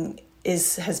everything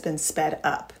has been sped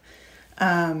up.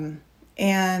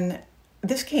 And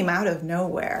this came out of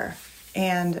nowhere.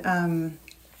 And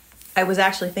I was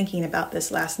actually thinking about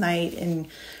this last night in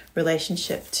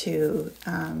relationship to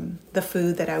the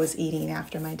food that I was eating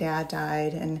after my dad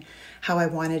died, and how I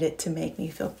wanted it to make me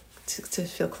feel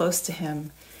close to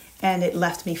him, and it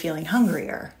left me feeling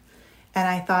hungrier. And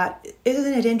I thought,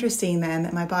 isn't it interesting then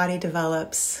that my body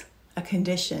develops a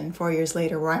condition 4 years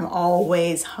later where I'm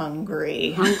always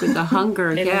hungry. The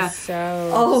hunger, yeah. Is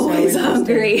so always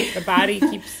hungry. The body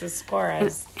keeps the score.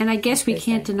 And I guess we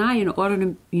can't deny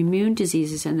autoimmune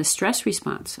diseases and the stress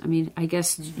response. I mean, I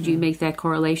guess, do you make that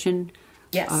correlation?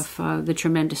 Yes. Of the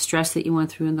tremendous stress that you went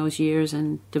through in those years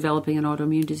and developing an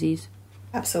autoimmune disease?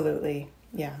 Absolutely,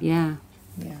 yeah. Yeah.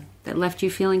 That left you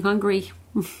feeling hungry.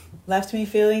 Left me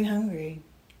feeling hungry.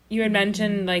 You had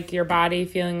mentioned, like, your body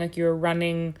feeling like you were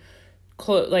running...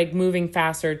 moving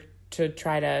faster to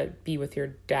try to be with your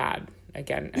dad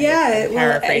again. I'm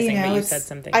paraphrasing, but you said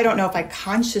something. I don't know if I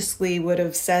consciously would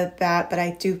have said that, but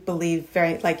I do believe,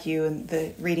 very like you in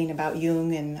the reading about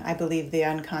Jung, and I believe the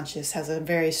unconscious has a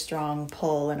very strong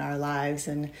pull in our lives,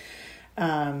 and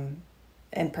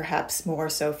perhaps more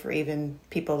so for even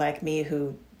people like me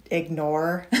who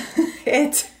ignore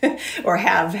it or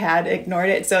have had ignored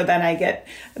it. So then I get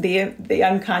the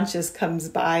unconscious comes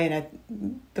by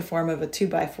in the form of a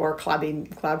 2x4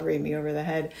 clobbering me over the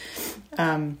head.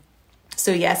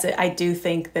 So yes, I do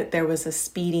think that there was a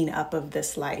speeding up of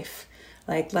this life.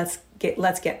 Like, let's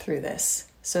get through this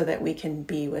so that we can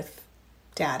be with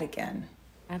Dad again.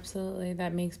 Absolutely.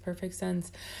 That makes perfect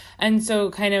sense. And so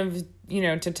kind of,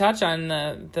 to touch on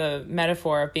the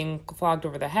metaphor of being flogged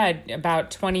over the head,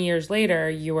 about 20 years later,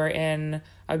 you were in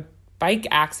a bike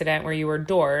accident where you were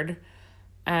doored.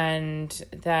 And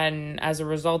then as a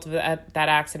result of that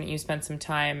accident, you spent some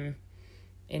time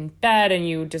in bed, and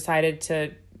you decided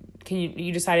to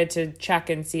check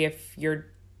and see if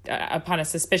upon a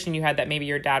suspicion you had that maybe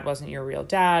your dad wasn't your real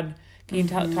dad. Can you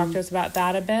talk to us about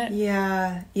that a bit?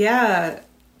 Yeah.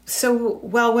 So,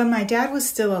 well, when my dad was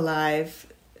still alive,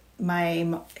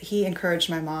 he encouraged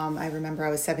my mom. I remember I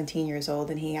was 17 years old,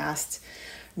 and he asked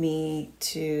me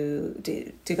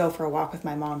to go for a walk with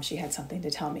my mom. She had something to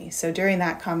tell me. So during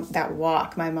that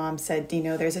walk, my mom said,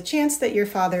 there's a chance that your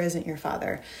father isn't your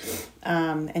father.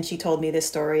 And she told me this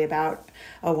story about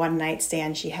a one-night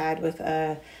stand she had with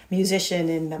a musician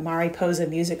in the Mariposa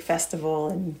Music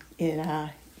Festival in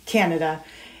Canada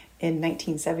in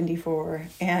 1974.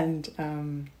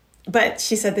 And but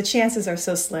she said the chances are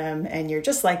so slim, and you're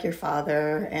just like your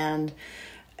father. And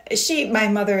my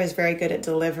mother is very good at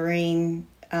delivering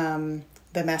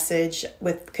the message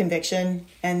with conviction,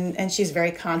 and she's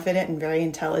very confident and very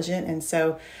intelligent. And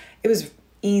so it was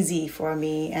easy for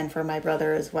me and for my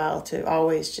brother as well to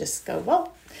always just go,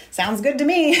 well, sounds good to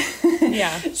me.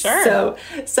 Yeah, sure.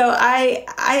 So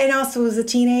I also was a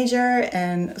teenager,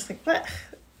 and I was like, what?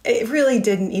 It really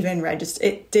didn't even register.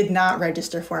 It did not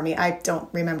register for me. I don't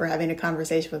remember having a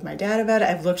conversation with my dad about it.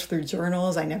 I've looked through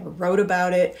journals. I never wrote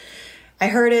about it. I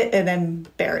heard it and then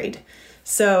buried.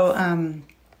 So,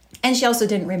 and she also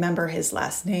didn't remember his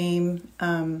last name.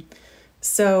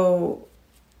 So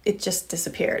it just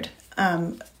disappeared.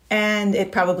 And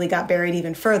it probably got buried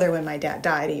even further when my dad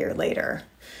died a year later.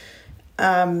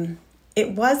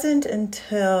 It wasn't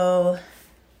until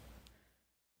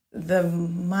the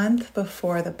month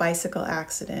before the bicycle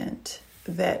accident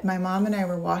that my mom and I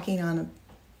were walking on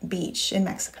a beach in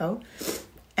Mexico,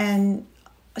 and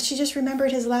she just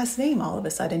remembered his last name all of a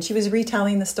sudden. She was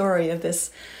retelling the story of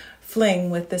this fling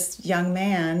with this young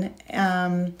man.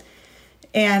 And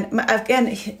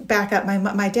again, back up,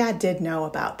 my dad did know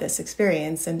about this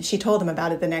experience, and she told him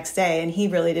about it the next day, and he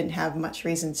really didn't have much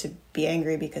reason to be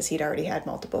angry because he'd already had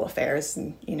multiple affairs,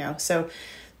 and, so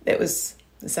it was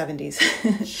the 70s.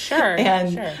 Sure.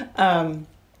 And, sure.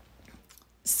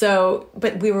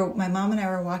 But my mom and I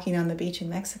were walking on the beach in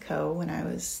Mexico when I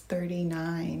was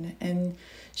 39, and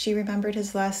she remembered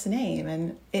his last name,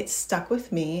 and it stuck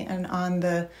with me. And on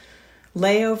the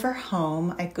layover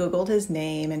home, I Googled his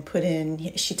name and put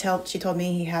in, she told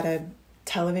me he had a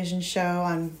television show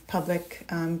on public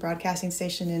broadcasting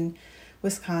station in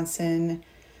Wisconsin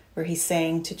where he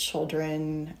sang to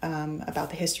children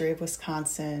about the history of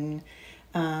Wisconsin.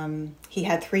 He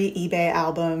had 3 eBay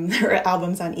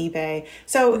albums on eBay.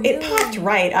 So really? It popped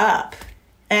right up.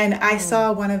 And I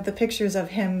saw one of the pictures of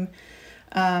him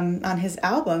on his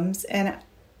albums, and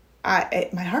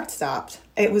my heart stopped.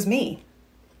 It was me.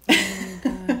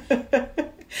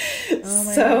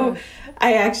 So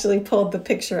I actually pulled the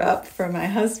picture up for my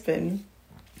husband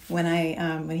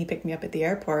when he picked me up at the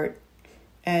airport.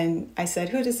 And I said,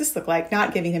 who does this look like?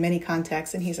 Not giving him any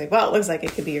context. And he's like, well, it looks like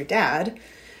it could be your dad.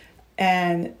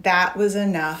 And that was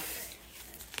enough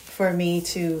for me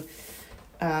to,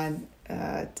 I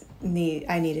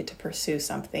needed to pursue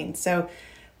something. So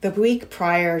the week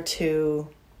prior to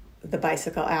the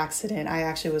bicycle accident, I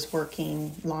actually was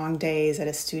working long days at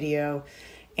a studio.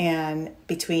 And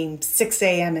between 6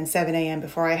 a.m. and 7 a.m.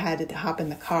 before I had to hop in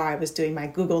the car, I was doing my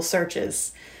Google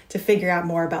searches to figure out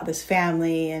more about this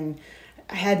family. And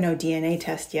I had no DNA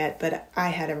test yet, but I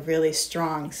had a really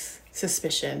strong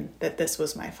suspicion that this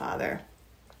was my father.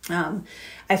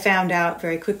 I found out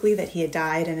very quickly that he had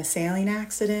died in a sailing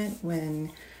accident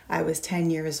when I was 10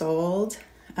 years old.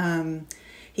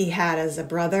 He had as a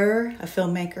brother, a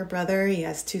filmmaker brother. He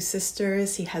has 2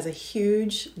 sisters. He has a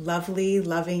huge, lovely,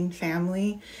 loving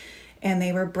family. And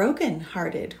they were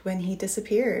brokenhearted when he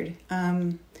disappeared.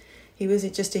 He was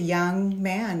just a young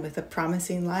man with a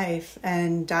promising life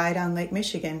and died on Lake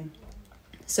Michigan.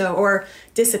 Or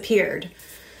disappeared.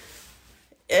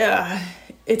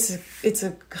 It's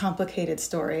a complicated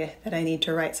story that I need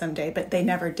to write someday, but they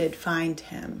never did find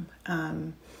him.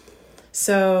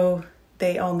 So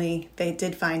they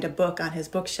did find a book on his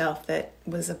bookshelf that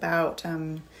was about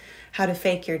how to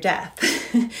fake your death.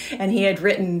 And he had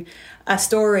written a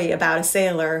story about a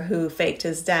sailor who faked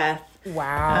his death.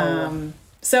 Wow.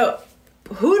 So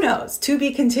who knows? To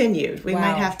be continued. We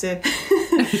might have to.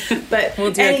 But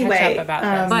we'll do anyway, a catch up about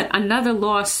this. But another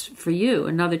loss for you,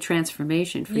 another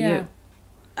transformation for you.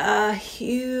 A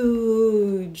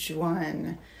huge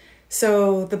one.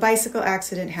 So the bicycle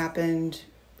accident happened,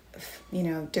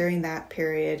 during that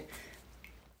period.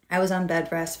 I was on bed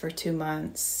rest for 2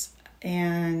 months,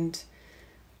 and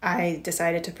I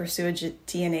decided to pursue a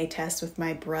DNA test with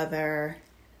my brother.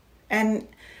 And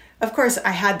of course,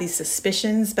 I had these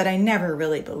suspicions, but I never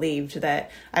really believed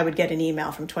that I would get an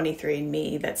email from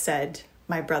 23andMe that said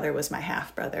my brother was my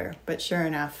half-brother. But sure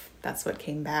enough, that's what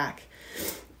came back.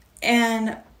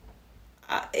 And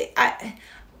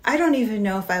I don't even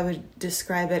know if I would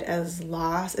describe it as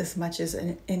loss as much as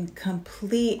an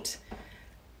incomplete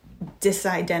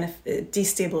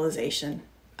destabilization,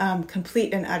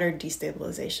 complete and utter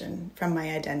destabilization from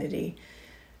my identity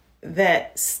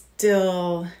that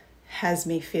still has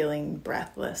me feeling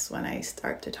breathless when I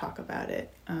start to talk about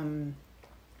it.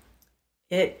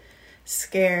 It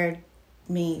scared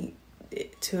me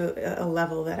to a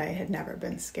level that I had never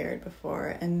been scared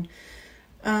before. And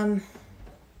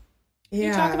Can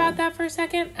you talk about that for a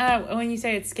second? When you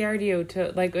say it scared you,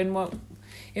 in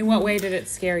what way did it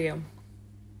scare you?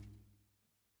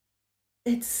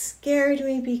 It scared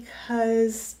me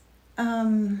because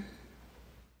I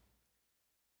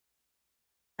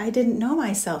didn't know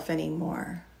myself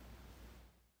anymore.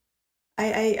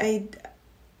 I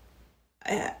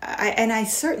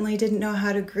certainly didn't know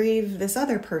how to grieve this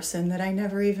other person that I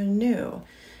never even knew.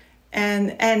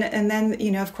 And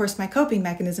then, of course, my coping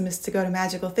mechanism is to go to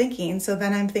magical thinking. So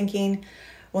then I'm thinking,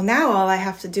 well, now all I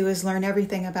have to do is learn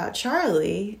everything about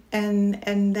Charlie and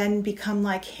then become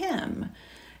like him.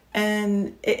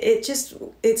 And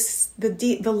it's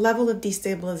the level of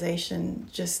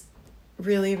destabilization just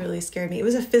really, really scared me. It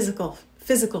was a physical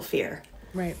fear.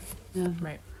 Right. Yeah.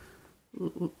 Right.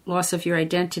 Loss of your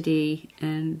identity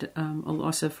and a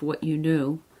loss of what you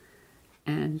knew,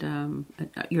 and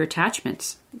your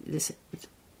attachments. It's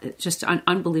just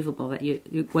unbelievable that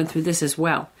you went through this as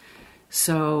well.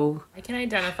 So I can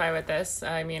identify with this.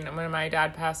 I mean, when my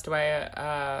dad passed away,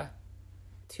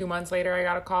 2 months later, I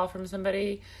got a call from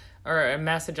somebody or a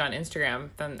message on Instagram,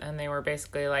 and they were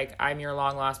basically like, "I'm your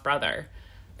long lost brother."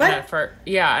 What?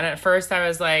 And at first I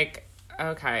was like,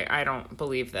 okay, I don't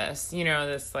believe this.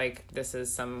 This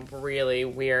is some really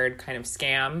weird kind of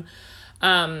scam.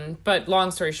 But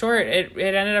long story short, it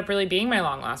ended up really being my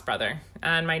long lost brother.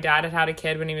 And my dad had a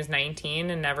kid when he was 19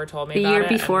 and never told me about it. The year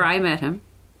before I met him.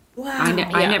 Wow.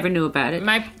 I never knew about it.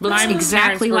 Looks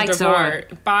exactly like Zara.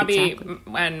 Bobby Exactly.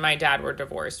 and my dad were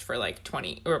divorced for like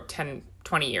 20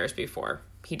 years before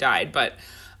he died. But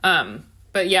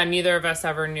yeah, neither of us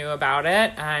ever knew about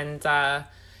it. And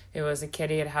it was a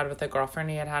kid he had with a girlfriend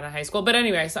he had in high school. But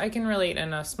anyway, so I can relate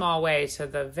in a small way to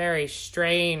the very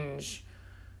strange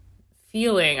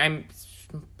feeling. I'm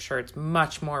sure it's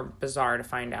much more bizarre to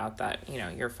find out that,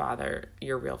 your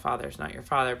real father is not your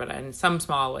father. But in some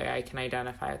small way, I can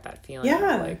identify with that feeling.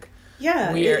 Yeah.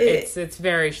 Weird. It's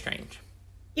very strange.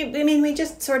 We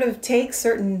just sort of take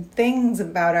certain things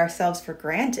about ourselves for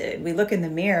granted. We look in the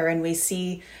mirror and we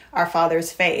see our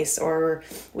father's face, or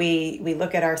we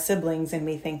look at our siblings and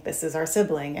we think this is our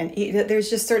sibling. And there's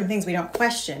just certain things we don't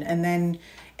question. And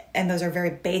those are very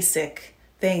basic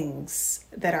things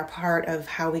that are part of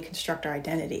how we construct our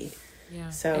identity.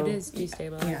 Yeah, so it is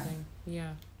destabilizing.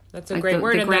 Yeah. That's a Like great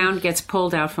word. The ground gets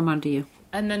pulled out from under you.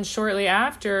 And then shortly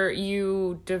after,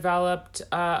 you developed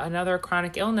another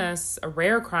chronic illness, a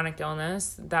rare chronic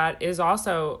illness that is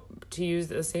also, to use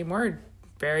the same word,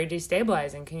 very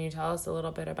destabilizing. Can you tell us a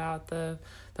little bit about the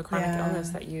chronic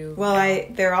illness that you... Well,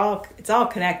 it's all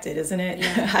connected, isn't it?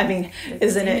 Yeah. I mean,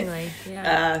 isn't it?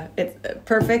 Yeah. It's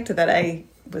perfect that I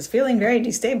was feeling very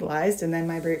destabilized, and then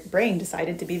my brain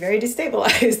decided to be very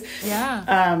destabilized.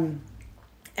 Yeah.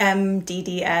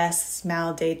 MDDS,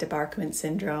 Mal-Day Debarkment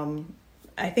Syndrome,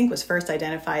 I think was first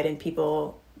identified in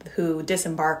people who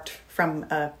disembarked from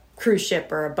a cruise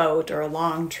ship or a boat or a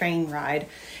long train ride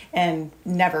and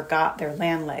never got their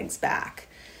land legs back.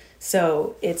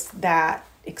 So it's that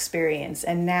experience.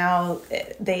 And now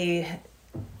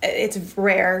it's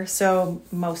rare. So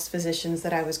most physicians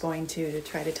that I was going to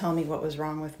try to tell me what was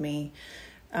wrong with me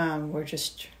were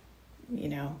just,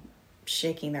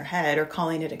 shaking their head or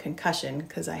calling it a concussion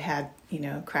because I had,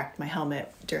 cracked my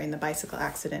helmet during the bicycle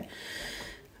accident.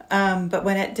 But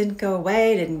when it didn't go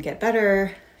away, didn't get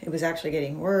better, it was actually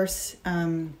getting worse.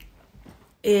 I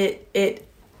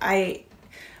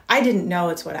didn't know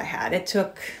it's what I had. It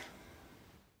took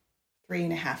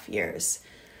 3.5 years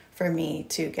for me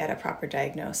to get a proper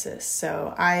diagnosis.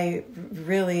 So I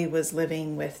really was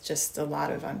living with just a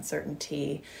lot of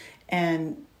uncertainty.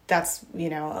 And that's,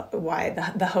 why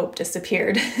the hope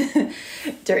disappeared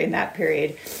during that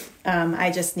period.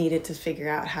 I just needed to figure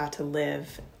out how to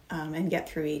live and get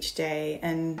through each day.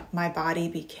 And my body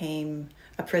became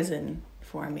a prison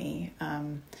for me.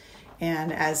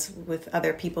 And as with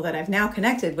other people that I've now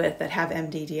connected with that have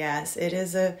MDDS, it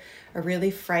is a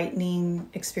really frightening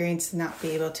experience to not be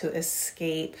able to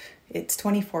escape. It's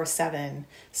 24/7.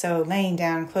 So laying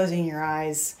down, closing your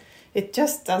eyes, it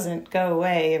just doesn't go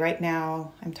away. Right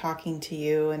now, I'm talking to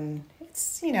you, and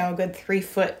it's, a good 3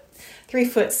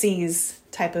 foot seas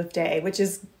type of day, which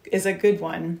is a good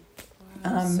one.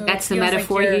 So that's the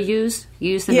metaphor you use?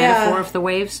 Use the metaphor of the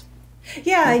waves?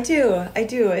 Yeah, I do.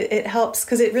 It helps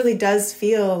because it really does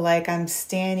feel like I'm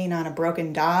standing on a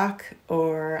broken dock,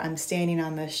 or I'm standing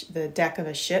on the deck of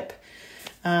a ship.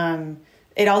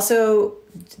 It also,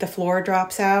 the floor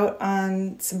drops out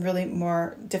on some really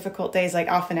more difficult days. Like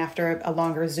often after a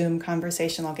longer Zoom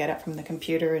conversation, I'll get up from the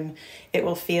computer and it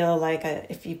will feel like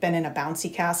if you've been in a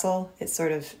bouncy castle, it's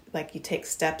sort of like you take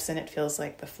steps and it feels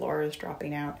like the floor is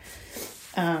dropping out.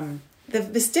 The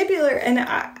vestibular, and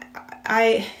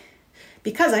I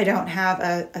because I don't have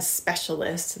a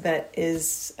specialist that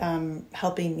is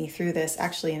helping me through this,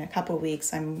 actually in a couple of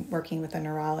weeks, I'm working with a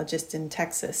neurologist in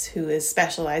Texas who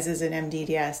specializes in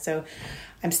MDDS. So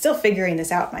I'm still figuring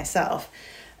this out myself.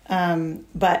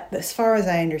 But as far as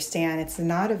I understand, it's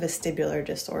not a vestibular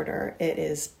disorder. It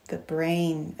is the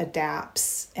brain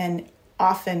adapts. And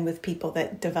often with people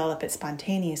that develop it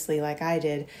spontaneously, like I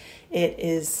did, it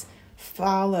is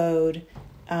followed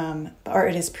or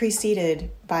it is preceded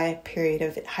by a period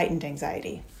of heightened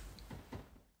anxiety.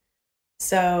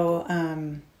 So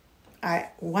I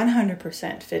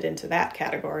 100% fit into that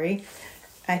category.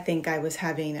 I think I was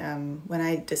having, when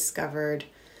I discovered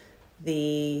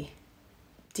the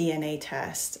DNA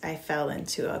test, I fell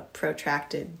into a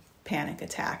protracted panic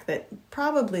attack that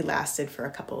probably lasted for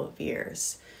a couple of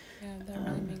years. Yeah, that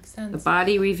really makes sense. The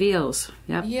body reveals.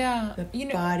 Yep. Yeah. The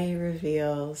body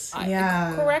reveals.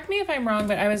 Correct me if I'm wrong,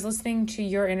 but I was listening to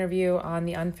your interview on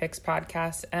the Unfixed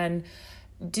podcast, and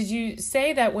did you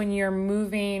say that when you're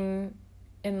moving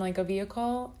in like a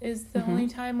vehicle is the only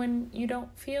time when you don't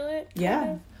feel it?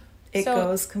 Yeah. It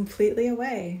goes completely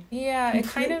away. Yeah. It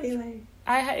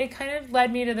kind of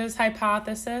led me to this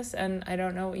hypothesis, and I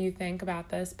don't know what you think about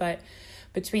this, but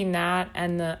between that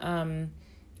and the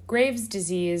Graves'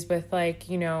 disease with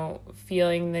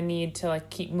feeling the need to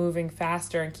keep moving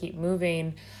faster and keep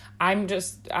moving, I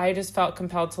just felt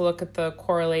compelled to look at the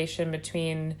correlation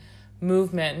between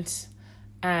movement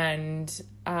and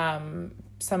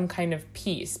some kind of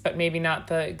peace, but maybe not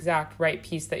the exact right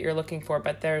peace that you're looking for.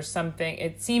 But there's something,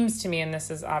 it seems to me, and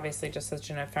this is obviously just such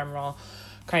an ephemeral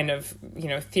kind of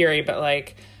theory,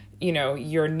 but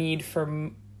your need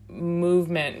for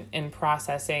movement in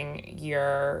processing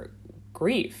your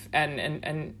grief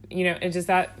and does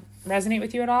that resonate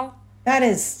with you at all? That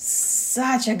is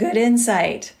such a good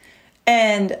insight.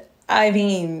 And I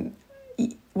mean,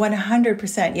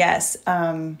 100% yes.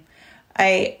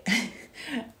 I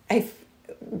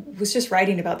was just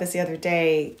writing about this the other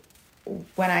day.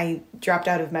 When I dropped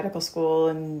out of medical school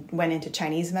and went into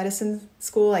Chinese medicine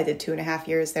school, I did 2.5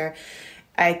 years there.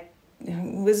 I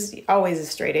was always a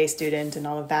straight A student and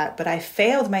all of that, but I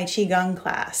failed my Qigong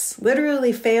class,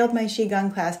 literally failed my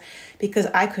Qigong class because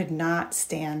I could not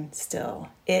stand still.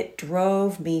 It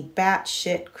drove me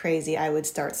batshit crazy. I would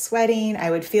start sweating. I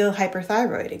would feel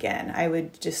hyperthyroid again. I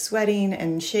would just sweating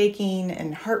and shaking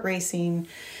and heart racing.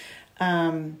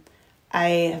 I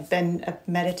have been a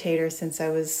meditator since I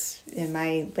was in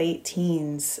my late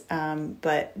teens,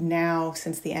 but now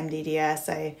since the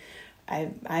MDDS,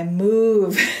 I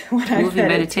move when I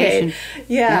meditate.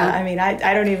 Yeah, I mean,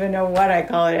 I don't even know what I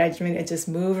call it. I mean, I just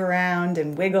move around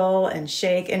and wiggle and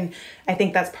shake. And I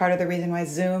think that's part of the reason why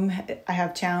Zoom, I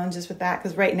have challenges with that.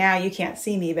 Because right now you can't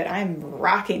see me, but I'm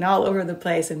rocking all over the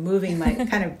place and moving my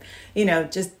kind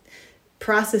of, just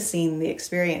processing the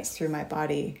experience through my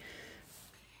body.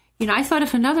 I thought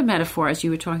of another metaphor as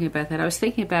you were talking about that. I was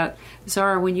thinking about,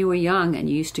 Zara, when you were young and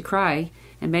you used to cry,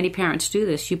 and many parents do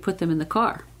this, you put them in the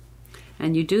car.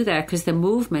 And you do that because the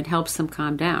movement helps them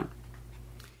calm down.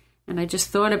 And I just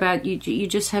thought about you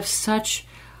just have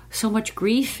so much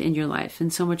grief in your life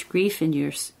and so much grief in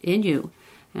you.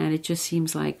 And it just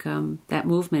seems like that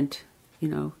movement,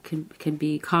 can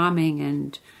be calming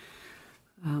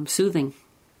and soothing.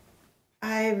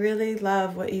 I really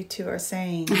love what you two are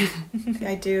saying.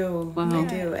 I do. Wow. I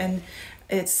do. And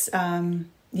it's,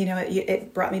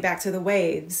 it brought me back to the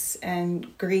waves,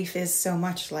 and grief is so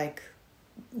much like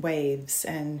waves,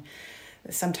 and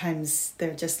sometimes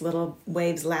they're just little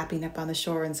waves lapping up on the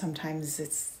shore, and sometimes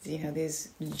it's, these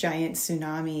giant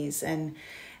tsunamis, and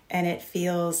it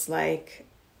feels like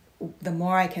the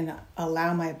more I can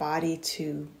allow my body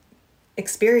to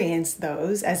experience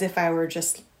those as if I were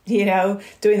just, doing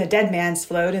the dead man's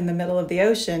float in the middle of the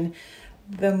ocean,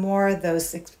 the more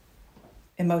those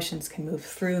emotions can move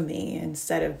through me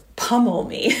instead of pummel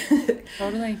me.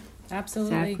 Totally.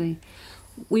 Absolutely. Exactly.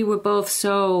 We were both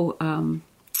so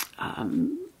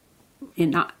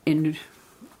in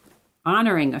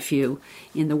honoring of you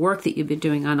in the work that you've been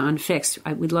doing on Unfixed.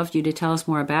 We'd love you to tell us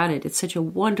more about it. It's such a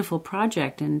wonderful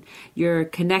project, and you're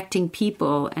connecting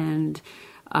people and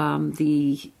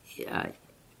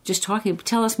just talking.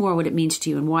 Tell us more what it means to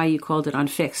you and why you called it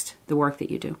Unfixed, the work that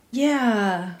you do.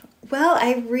 Yeah. Well,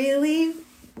 I really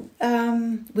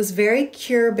was very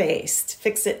cure-based,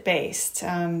 fix-it-based.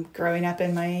 Growing up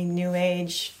in my New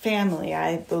Age family,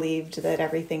 I believed that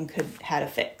everything had a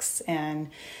fix.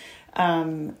 And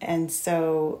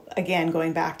so, again,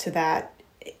 going back to that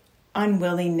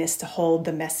unwillingness to hold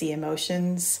the messy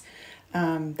emotions,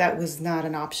 that was not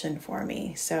an option for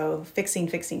me. So fixing.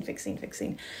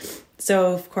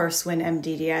 So, of course, when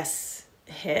MDDS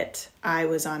hit, I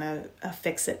was on a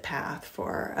fix-it path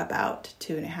for about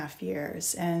 2.5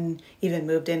 years, and even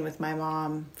moved in with my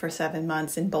mom for 7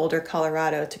 months in Boulder,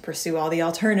 Colorado, to pursue all the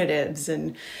alternatives.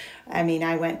 And I mean,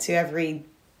 I went to every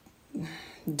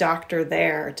doctor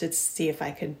there to see if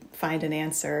I could find an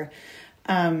answer.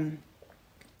 And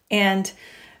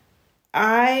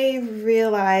I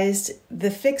realized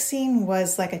the fixing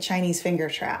was like a Chinese finger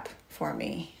trap for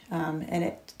me. And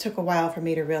it took a while for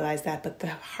me to realize that, but the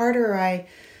harder I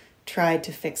tried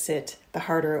to fix it, the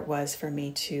harder it was for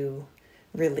me to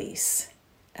release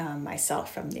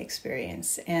myself from the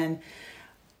experience. And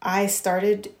it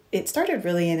started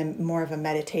really in more of a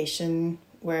meditation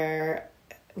where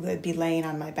I'd be laying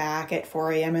on my back at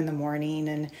 4 a.m. in the morning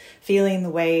and feeling the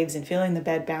waves and feeling the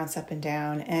bed bounce up and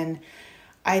down. And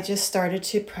I just started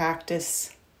to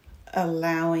practice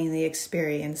allowing the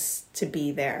experience to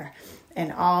be there,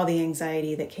 and all the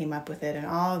anxiety that came up with it, and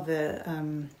all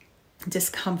the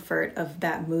discomfort of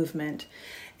that movement.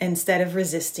 Instead of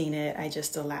resisting it, I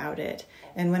just allowed it.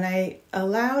 And when I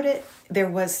allowed it, there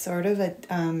was sort of a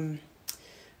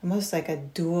almost like a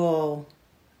dual,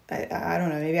 I don't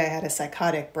know, maybe I had a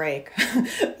psychotic break,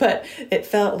 but it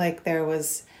felt like there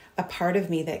was a part of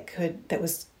me that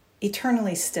was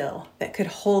eternally still, that could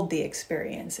hold the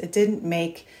experience. It didn't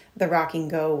make the rocking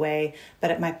go away,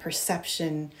 but my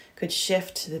perception could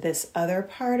shift to this other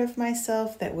part of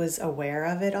myself that was aware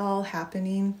of it all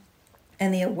happening.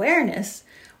 And the awareness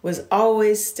was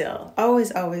always still,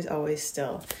 always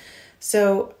still.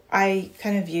 So I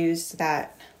kind of used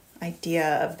that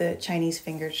idea of the Chinese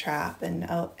finger trap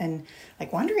and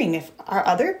like wondering if are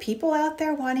other people out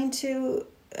there wanting to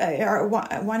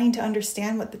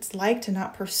understand what it's like to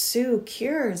not pursue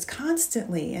cures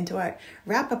constantly and to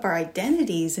wrap up our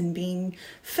identities in being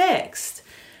fixed.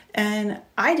 And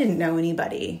I didn't know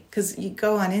anybody, because you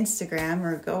go on Instagram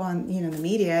or go on, the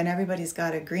media, and everybody's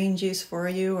got a green juice for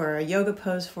you or a yoga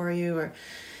pose for you, or,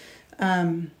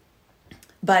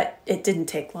 but it didn't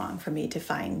take long for me to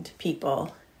find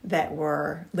people that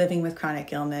were living with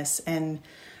chronic illness and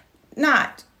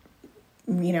not,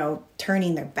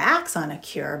 turning their backs on a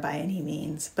cure by any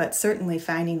means, but certainly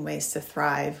finding ways to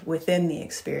thrive within the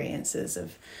experiences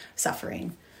of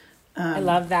suffering. I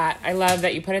love that. I love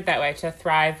that you put it that way, to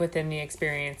thrive within the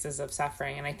experiences of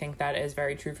suffering. And I think that is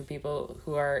very true for people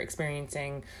who are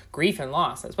experiencing grief and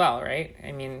loss as well, right?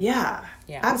 I mean, yeah.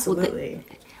 Absolutely.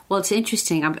 Well, it's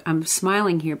interesting. I'm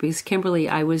smiling here because, Kimberly,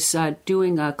 I was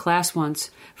doing a class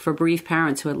once for bereaved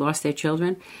parents who had lost their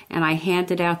children, and I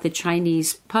handed out the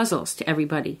Chinese puzzles to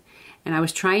everybody. And I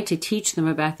was trying to teach them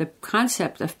about the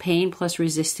concept of pain plus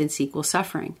resistance equals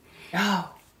suffering.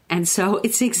 Oh. And so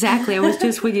it's exactly, I was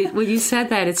just, when you said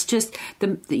that, it's just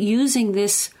the using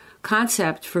this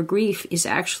concept for grief is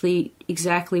actually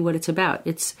exactly what it's about.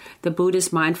 It's the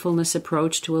Buddhist mindfulness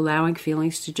approach to allowing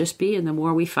feelings to just be, and the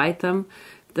more we fight them,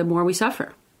 the more we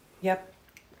suffer. Yep,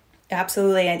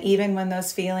 absolutely. And even when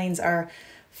those feelings are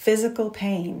physical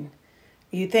pain,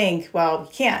 you think, well, you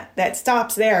can't, that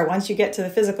stops there once you get to the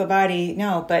physical body.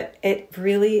 No, but it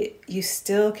really, you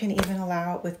still can even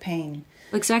allow it with pain.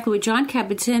 Exactly. John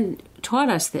Kabat-Zinn taught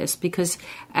us this because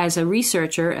as a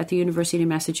researcher at the University of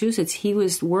Massachusetts, he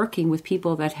was working with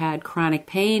people that had chronic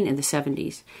pain in the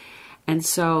 70s. And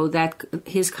so that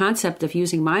his concept of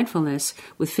using mindfulness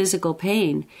with physical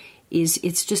pain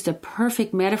it's just a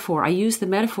perfect metaphor. I use the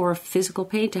metaphor of physical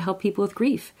pain to help people with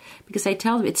grief because I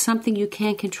tell them it's something you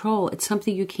can't control. It's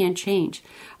something you can't change.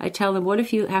 I tell them, what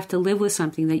if you have to live with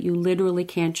something that you literally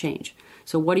can't change?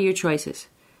 So what are your choices?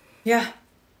 Yeah.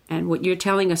 And what you're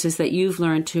telling us is that you've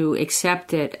learned to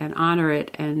accept it and honor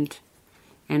it and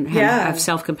have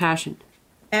self-compassion.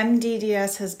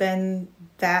 MDDS has been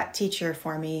that teacher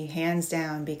for me, hands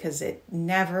down, because it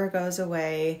never goes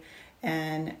away,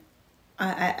 and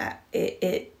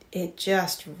it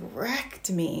just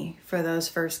wrecked me for those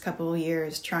first couple of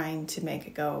years trying to make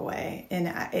it go away, and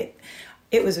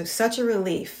it was such a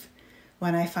relief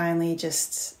when I finally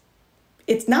just.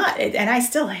 It's not, and I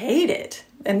still hate it.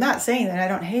 I'm not saying that I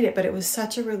don't hate it, but it was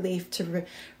such a relief to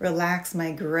relax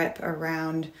my grip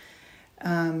around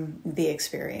the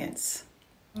experience.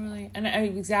 Really, and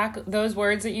exactly those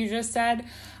words that you just said,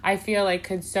 I feel like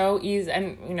could so ease.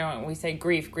 And we say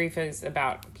grief. Grief is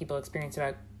about people experience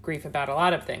about grief about a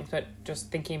lot of things, but just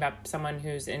thinking about someone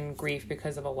who's in grief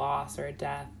because of a loss or a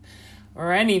death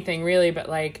or anything really, but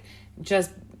like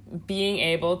just being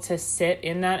able to sit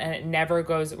in that and it never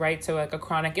goes right. So like a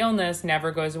chronic illness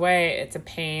never goes away. It's a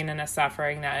pain and a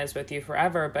suffering that is with you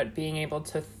forever, but being able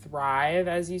to thrive,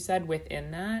 as you said,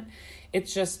 within that,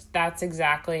 it's just, that's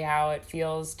exactly how it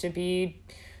feels to be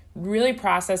really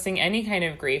processing any kind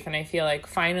of grief. And I feel like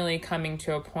finally coming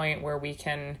to a point where we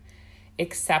can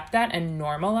accept that and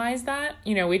normalize that.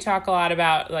 We talk a lot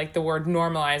about like the word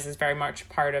normalize is very much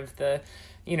part of the,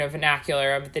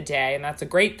 vernacular of the day. And that's a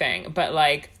great thing. But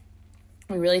like,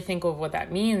 we really think of what that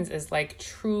means is like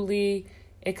truly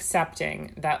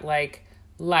accepting that like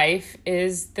life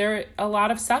is there a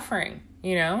lot of suffering,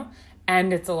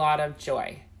 and it's a lot of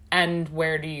joy. And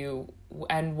what do you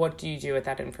do with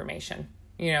that information?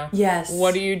 Yes.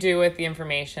 What do you do with the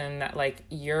information that like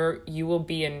you will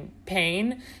be in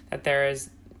pain, that there is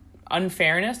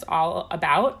unfairness all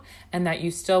about, and that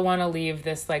you still want to leave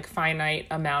this like finite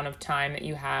amount of time that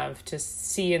you have to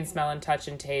see and smell and touch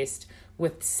and taste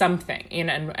with something,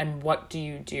 and what do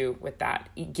you do with that,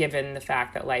 given the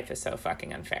fact that life is so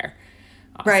fucking unfair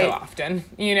so often,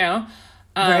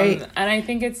 Right. And I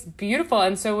think it's beautiful.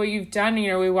 And so what you've done,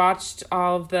 we watched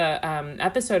all of the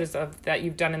episodes that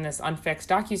you've done in this Unfixed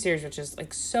docuseries, which is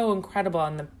like so incredible,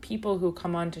 and the people who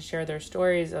come on to share their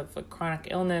stories of like, chronic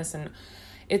illness, and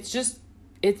it's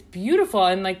beautiful.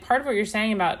 And like part of what you're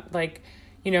saying about like,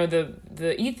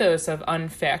 the ethos of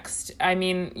Unfixed, I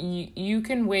mean, you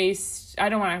can waste, I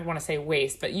don't want to say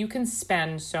waste, but you can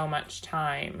spend so much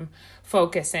time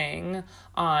focusing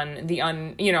on the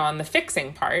on the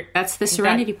fixing part. That's the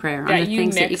serenity prayer, on the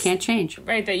things that you can't change.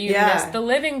 Right, that you miss the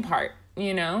living part,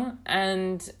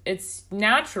 and it's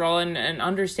natural and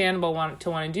understandable to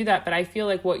want to do that. But I feel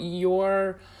like what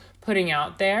you're putting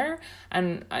out there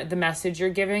and the message you're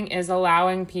giving is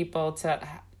allowing people to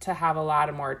have a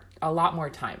lot more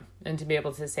time and to be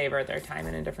able to savor their time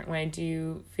in a different way. Do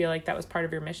you feel like that was part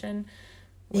of your mission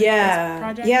with this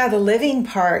project? Yeah, the living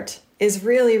part is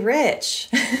really rich.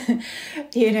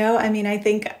 I mean, I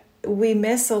think we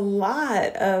miss a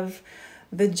lot of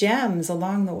the gems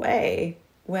along the way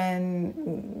when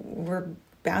we're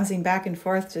bouncing back and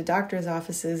forth to doctors'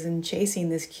 offices and chasing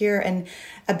this cure and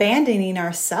abandoning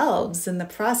ourselves in the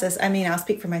process. I mean, I'll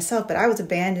speak for myself, but I was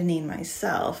abandoning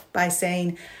myself by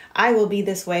saying, I will be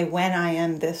this way when I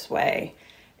am this way.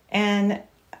 And,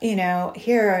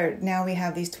 here now we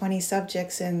have these 20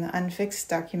 subjects in the Unfixed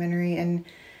documentary, and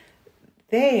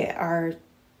they are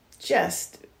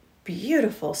just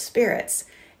beautiful spirits.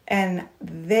 And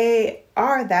they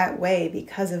are that way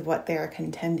because of what they are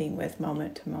contending with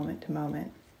moment to moment to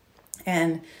moment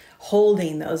and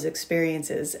holding those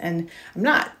experiences. And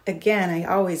I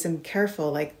always am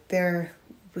careful, like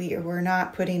we're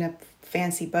not putting a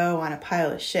fancy bow on a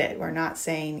pile of shit. We're not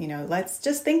saying, let's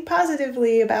just think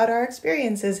positively about our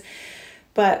experiences.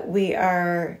 But we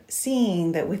are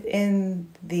seeing that within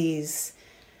these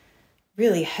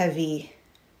really heavy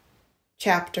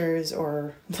chapters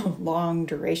or long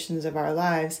durations of our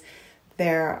lives,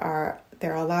 there are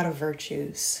a lot of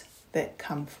virtues that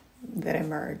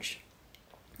emerge.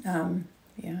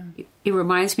 It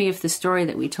reminds me of the story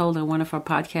that we told on one of our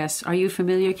podcasts. Are you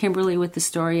familiar, Kimberly, with the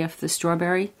story of the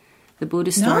strawberry? The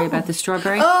Buddhist story about the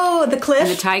strawberry? Oh, the cliff?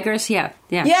 And the tigers? Yeah.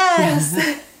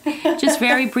 Yes! Just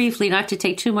very briefly, not to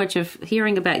take too much of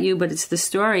hearing about you, but it's the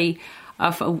story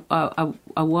of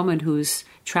a woman who's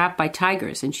trapped by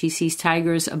tigers, and she sees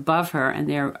tigers above her, and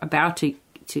they're about to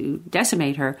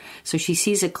decimate her. So she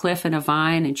sees a cliff and a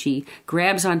vine, and she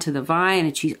grabs onto the vine,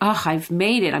 and she's, I've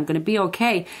made it. I'm going to be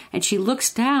okay. And she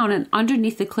looks down, and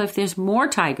underneath the cliff, there's more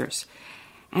tigers.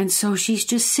 And so she's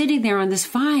just sitting there on this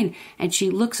vine, and she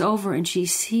looks over and she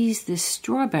sees this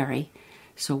strawberry.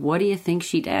 So what do you think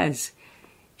she does?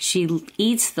 She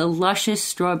eats the luscious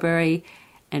strawberry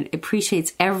and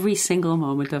appreciates every single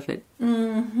moment of it.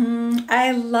 Mm-hmm.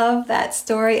 I love that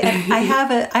story. And I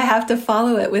have to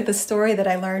follow it with a story that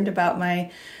I learned about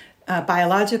my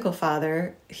biological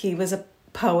father. He was a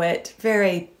poet,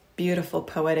 very beautiful,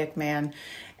 poetic man.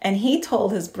 And he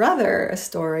told his brother a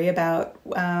story about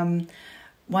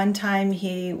one time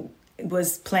he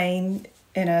was playing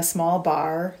in a small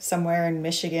bar somewhere in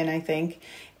Michigan, I think,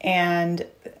 and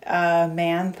a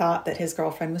man thought that his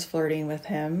girlfriend was flirting with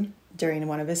him during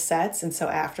one of his sets. And so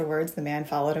afterwards, the man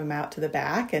followed him out to the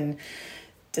back and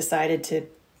decided to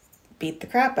beat the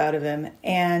crap out of him.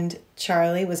 And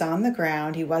Charlie was on the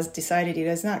ground. He decided he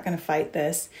was not going to fight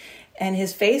this. And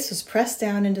his face was pressed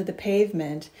down into the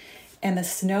pavement, and the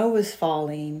snow was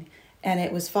falling, and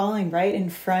it was falling right in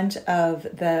front of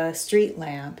the street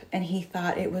lamp. And he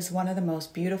thought it was one of the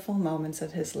most beautiful moments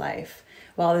of his life,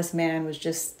 while this man was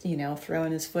just,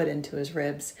 throwing his foot into his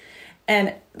ribs.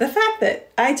 And the fact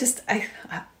that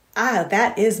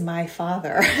that is my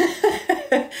father,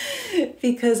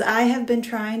 because I have been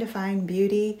trying to find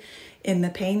beauty in the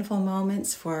painful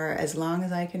moments for as long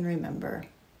as I can remember.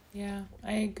 Yeah,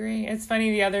 I agree. It's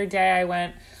funny, the other day I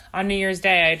went on New Year's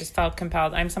Day, I just felt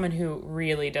compelled. I'm someone who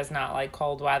really does not like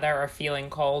cold weather or feeling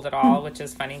cold at all, which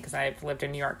is funny because I've lived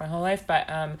in New York my whole life. But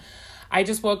I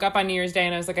just woke up on New Year's Day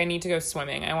and I was like, I need to go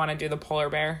swimming. I want to do the Polar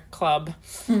Bear Club.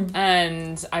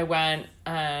 And I went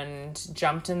and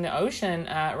jumped in the ocean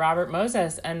at Robert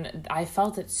Moses. And I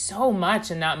felt it so much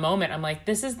in that moment. I'm like,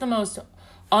 this is the most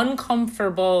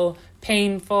uncomfortable,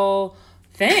 painful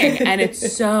thing. And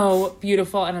it's so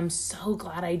beautiful. And I'm so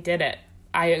glad I did it.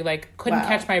 I couldn't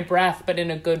catch my breath, but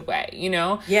in a good way,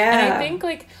 Yeah. And I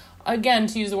think again,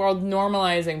 to use the word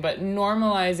normalizing, but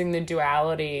normalizing the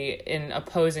duality in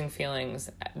opposing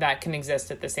feelings that can exist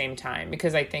at the same time.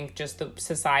 Because I think just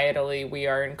societally, we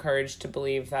are encouraged to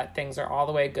believe that things are all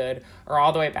the way good or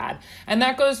all the way bad. And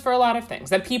that goes for a lot of things,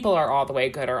 that people are all the way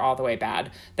good or all the way bad,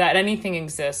 that anything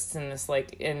exists in this,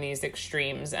 in these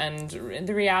extremes. And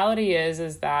the reality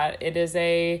is that it is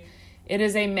a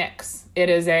mix. It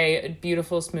is a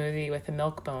beautiful smoothie with a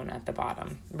milk bone at the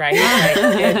bottom, right?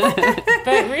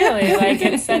 But really,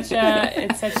 it's such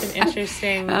an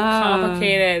interesting,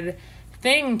 complicated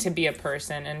thing to be a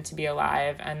person and to be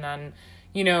alive. And then,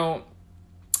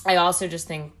 I also just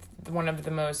think one of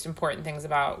the most important things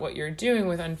about what you're doing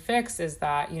with Unfixed is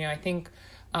that, I think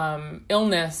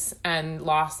illness and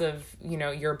loss of,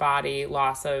 your body,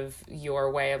 loss of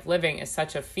your way of living is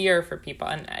such a fear for people.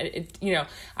 And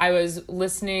I was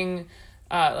listening,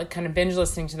 kind of binge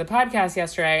listening to the podcast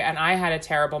yesterday, and I had a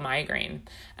terrible migraine,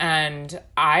 and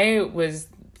I was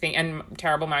and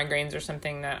terrible migraines are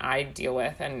something that I deal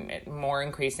with and more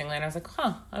increasingly. And I was like,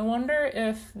 I wonder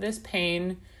if this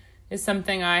pain is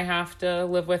something I have to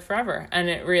live with forever. And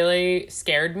it really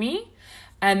scared me.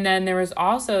 And then there was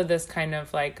also this kind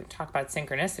of talk about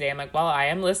synchronicity. I'm like, well, I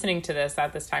am listening to this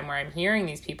at this time where I'm hearing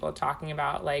these people talking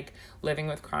about living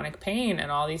with chronic pain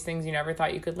and all these things you never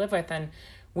thought you could live with. And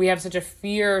we have such a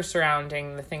fear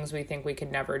surrounding the things we think we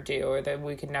could never do or that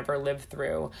we could never live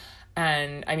through.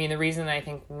 And I mean, the reason I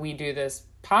think we do this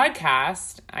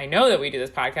podcast, I know that we do this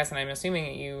podcast, and I'm assuming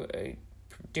that you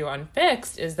do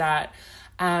Unfixed, is that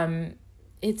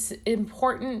it's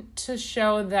important to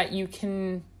show that you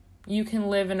can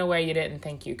live in a way you didn't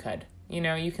think you could.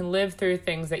 You can live through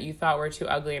things that you thought were too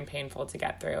ugly and painful to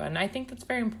get through. And I think that's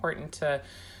very important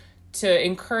to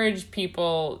encourage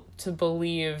people to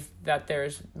believe that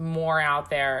there's more out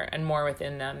there and more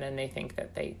within them than they think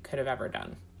that they could have ever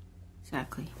done.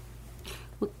 Exactly.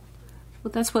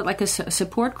 Well, that's what a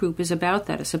support group is about.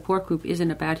 That a support group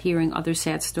isn't about hearing other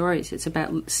sad stories. It's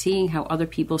about seeing how other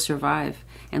people survive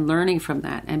and learning from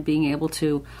that and being able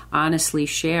to honestly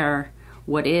share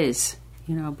what is,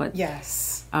 but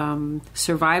yes,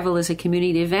 survival is a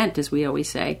community event, as we always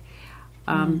say.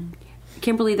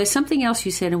 Kimberly, there's something else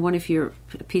you said in one of your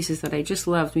pieces that I just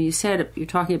loved. When you said, you're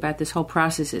talking about this whole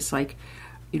process, it's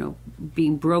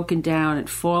being broken down and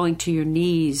falling to your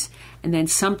knees, and then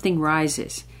something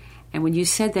rises. And when you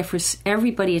said that for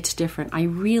everybody it's different, I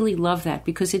really love that,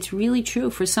 because it's really true.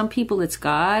 For some people it's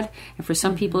God, and for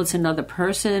some people it's another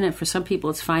person, and for some people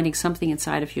it's finding something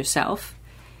inside of yourself.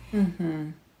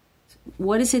 Mm-hmm.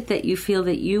 What is it that you feel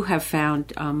that you have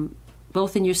found,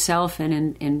 both in yourself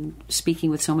and in speaking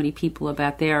with so many people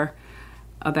about their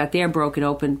broken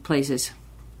open places?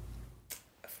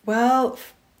 Well,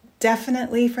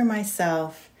 definitely for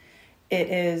myself, it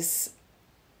is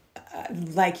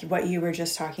like what you were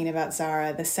just talking about,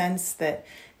 Zara, the sense that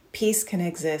peace can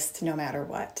exist no matter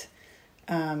what.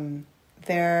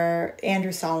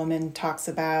 Andrew Solomon talks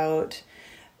about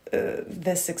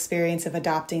this experience of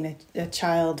adopting a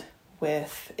child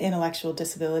with intellectual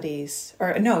disabilities,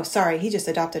 he just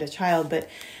adopted a child, but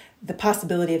the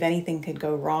possibility of anything could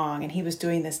go wrong. And he was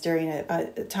doing this during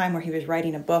a time where he was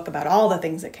writing a book about all the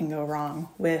things that can go wrong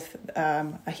with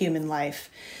a human life.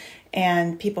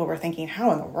 And people were thinking,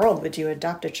 how in the world would you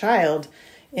adopt a child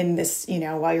in this,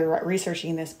 while you're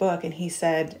researching this book? And he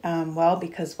said,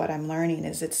 because what I'm learning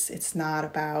is it's not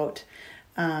about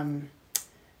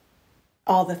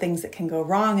all the things that can go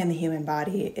wrong in the human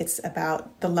body. It's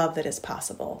about the love that is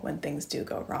possible when things do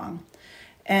go wrong.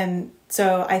 And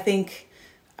so I think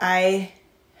I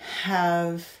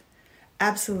have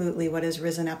absolutely, what has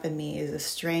risen up in me is a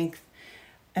strength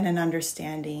and an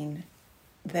understanding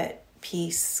that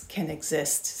peace can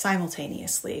exist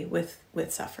simultaneously with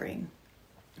suffering.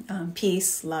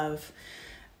 Peace, love,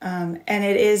 and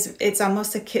it's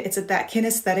almost it's that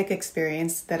kinesthetic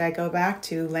experience that I go back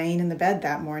to laying in the bed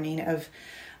that morning of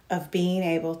being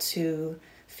able to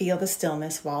feel the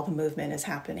stillness while the movement is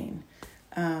happening,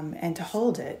 and to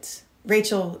hold it.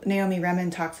 Naomi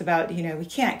Remen talks about, we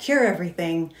can't cure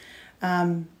everything.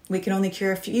 We can only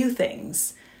cure a few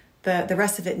things. The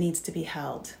rest of it needs to be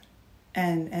held.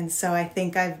 And so I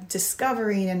think I'm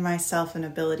discovering in myself an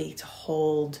ability to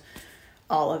hold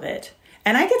all of it.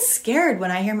 And I get scared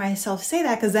when I hear myself say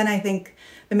that, because then I think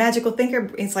the magical thinker,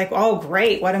 it's like, oh,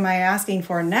 great, what am I asking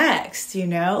for next?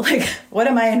 Like, what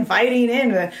am I inviting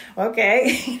in?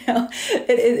 Okay,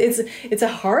 it's a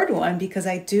hard one, because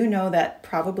I do know that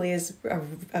probably is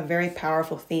a very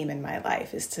powerful theme in my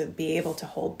life, is to be able to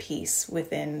hold peace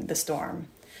within the storm.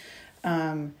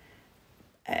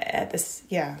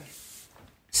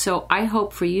 So I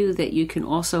hope for you that you can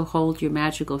also hold your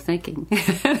magical thinking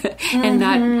and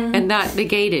not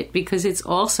negate it, because it's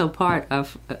also part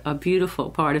of a beautiful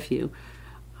part of you.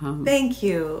 Thank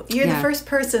you. You're the first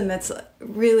person I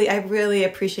really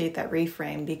appreciate that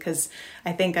reframe, because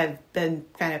I think I've been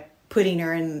kind of putting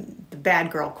her in the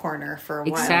bad girl corner for a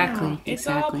while. Exactly. It's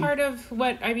all part of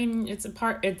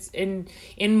it's in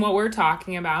what we're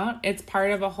talking about. It's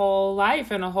part of a whole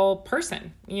life and a whole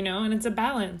person, and it's a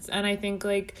balance. And I think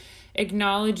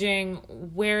acknowledging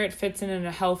where it fits in a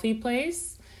healthy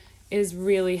place is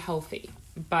really healthy.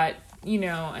 But,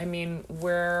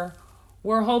 we're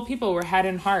whole people. We're head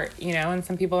and heart, and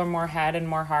some people are more head and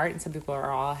more heart, and some people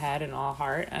are all head and all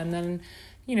heart. And then,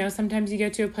 sometimes you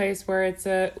get to a place where it's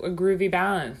a groovy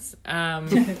balance.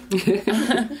 But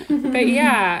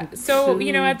yeah, so,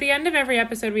 at the end of every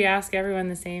episode, we ask everyone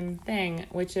the same thing,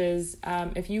 which is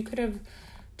if you could have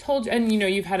told, and,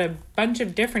 you've had a bunch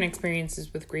of different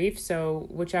experiences with grief. So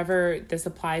whichever this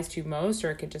applies to most,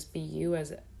 or it could just be you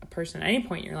as a person at any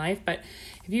point in your life. But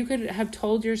if you could have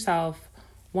told yourself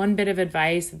one bit of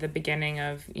advice at the beginning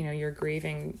of, your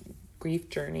grief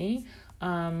journey,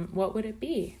 what would it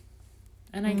be?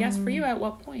 And I guess for you, at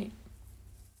what point?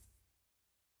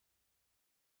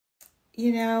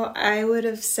 I would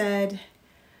have said,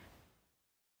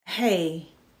 hey,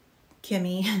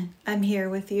 Kimmy, I'm here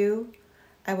with you.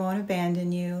 I won't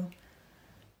abandon you.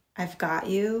 I've got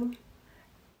you.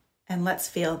 And let's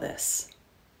feel this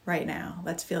right now.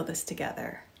 Let's feel this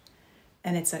together.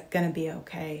 And it's going to be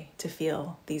okay to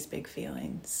feel these big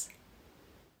feelings.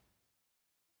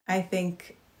 I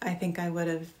think I would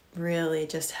have really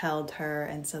just held her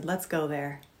and said, let's go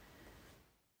there.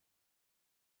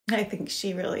 I think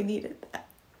she really needed that.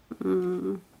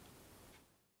 Mm.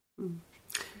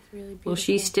 Really well,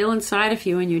 she's still inside of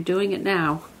you, and you're doing it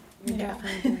now. You're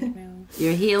definitely doing it now.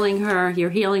 You're healing her. You're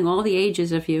healing all the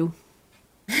ages of you.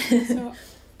 So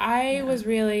I was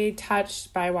really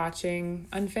touched by watching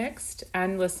Unfixed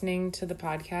and listening to the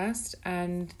podcast.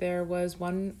 And there was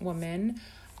one woman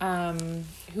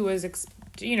who was,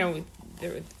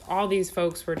 all these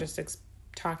folks were just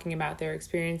talking about their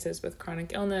experiences with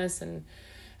chronic illness and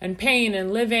pain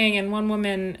and living. And one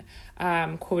woman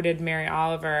quoted Mary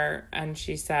Oliver, and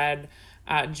she said,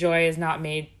 joy is not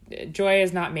made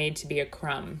to be a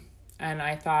crumb. And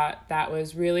I thought that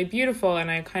was really beautiful.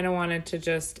 And I kind of wanted to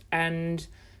just end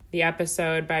the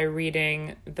episode by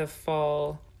reading the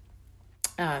full,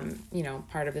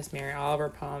 part of this Mary Oliver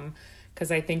poem,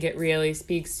 because I think it really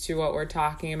speaks to what we're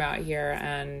talking about here.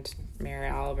 And Mary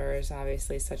Oliver is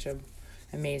obviously such an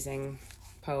amazing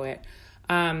poet.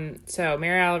 So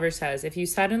Mary Oliver says, if you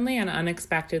suddenly and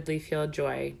unexpectedly feel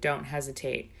joy, don't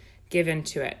hesitate. Give in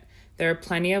to it. There are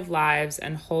plenty of lives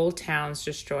and whole towns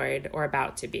destroyed or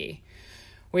about to be.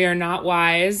 We are not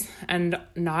wise and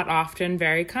not often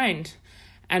very kind,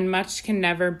 and much can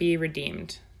never be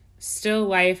redeemed. Still,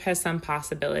 life has some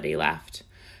possibility left.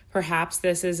 Perhaps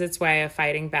this is its way of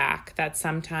fighting back, that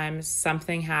sometimes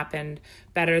something happened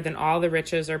better than all the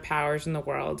riches or powers in the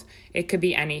world. It could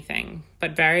be anything,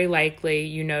 but very likely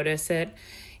you notice it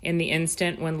in the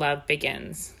instant when love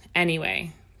begins.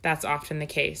 Anyway, that's often the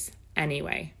case.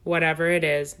 Anyway, whatever it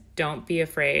is, don't be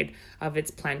afraid of its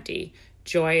plenty.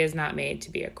 Joy is not made to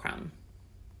be a crumb.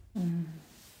 So.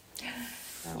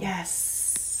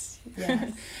 Yes.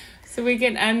 Yes. So we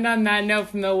can end on that note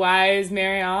from the wise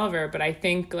Mary Oliver, but I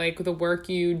think like the work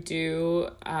you do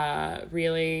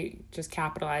really just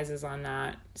capitalizes on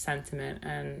that sentiment,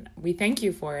 and we thank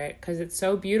you for it because it's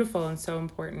so beautiful and so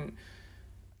important.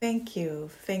 Thank you.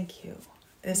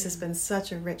 This has been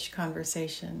such a rich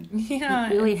conversation. Yeah,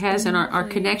 it really has, and our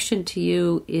connection to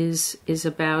you is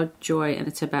about joy, and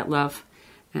it's about love,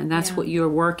 and that's what your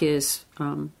work is.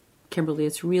 Kimberly,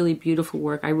 it's really beautiful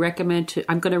work. I'm going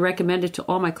to recommend it to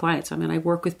all my clients. I mean, I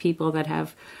work with people that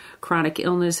have chronic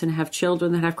illness and have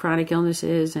children that have chronic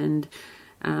illnesses, and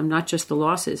not just the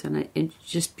losses. And it's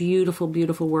just beautiful,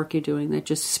 beautiful work you're doing that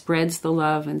just spreads the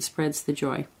love and spreads the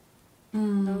joy.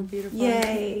 So beautiful.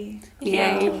 Yay.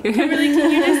 Kimberly,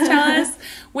 can you just tell us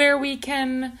where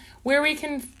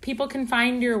people can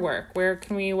find your work? Where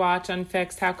can we watch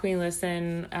Unfixed? How can we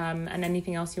listen? And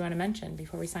anything else you want to mention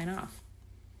before we sign off?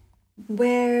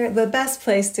 Where the best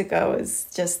place to go is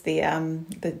just the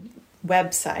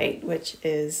website, which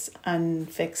is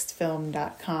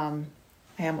unfixedfilm.com.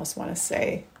 I almost want to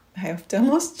say, I have to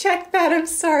almost check that. I'm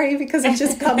sorry, because it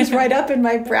just comes right up in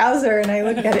my browser and I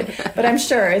look at it. But I'm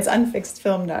sure it's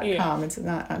unfixedfilm.com. Yeah. It's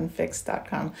not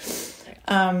unfixed.com.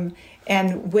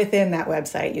 And within that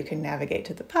website, you can navigate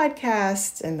to the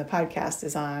podcast, and the podcast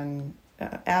is on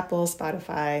Apple,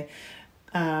 Spotify,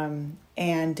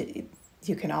 and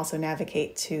you can also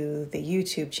navigate to the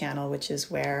YouTube channel, which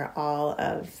is where all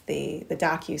of the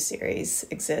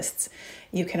docuseries exists.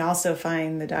 You can also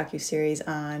find the docuseries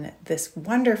on this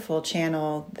wonderful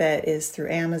channel that is through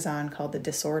Amazon called the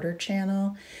Disorder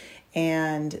Channel.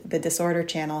 And the Disorder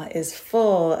Channel is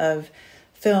full of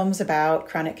films about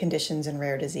chronic conditions and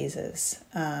rare diseases.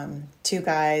 Two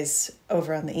guys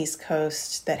over on the East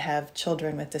Coast that have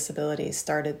children with disabilities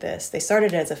started this. They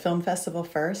started it as a film festival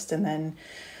first, and then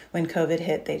when COVID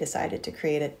hit, they decided to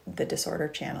create the Disorder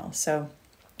Channel. So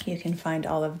you can find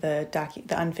all of the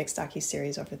Unfixed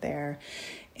docuseries over there.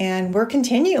 And we're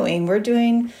continuing. We're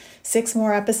doing 6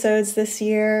 more episodes this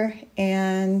year.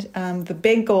 And the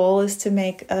big goal is to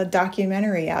make a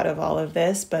documentary out of all of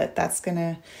this. But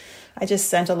I just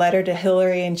sent a letter to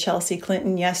Hillary and Chelsea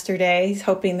Clinton yesterday,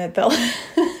 hoping that they'll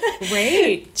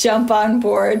Great. jump on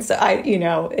board. So at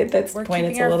this point,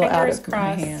 it's a little out of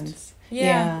my hands.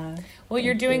 Yeah. Well,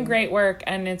 you're doing great work,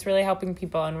 and it's really helping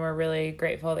people, and we're really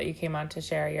grateful that you came on to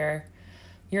share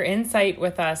your insight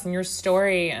with us and your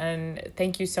story, and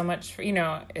thank you so much for,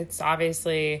 it's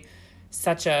obviously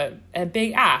such a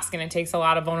big ask, and it takes a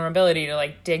lot of vulnerability to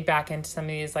like dig back into some of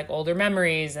these like older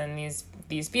memories and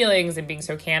these feelings, and being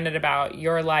so candid about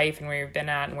your life and where you've been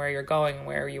at and where you're going and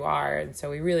where you are. And so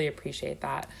we really appreciate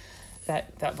that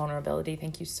vulnerability.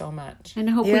 Thank you so much. And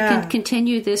I hope we can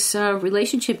continue this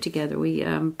relationship together.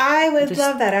 I would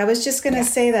love that. I was just going to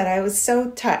say that I was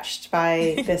so touched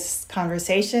by this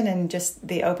conversation and just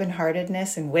the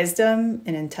open-heartedness and wisdom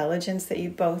and intelligence that you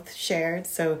both shared.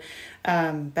 So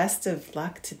best of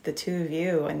luck to the two of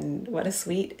you, and what a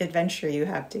sweet adventure you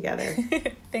have together.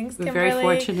 Thanks, Kimberly. We're very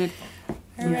fortunate.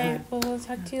 All right. Well, we'll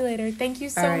talk to you later. Thank you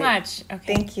so much.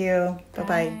 Okay. Thank you.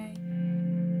 Bye-bye.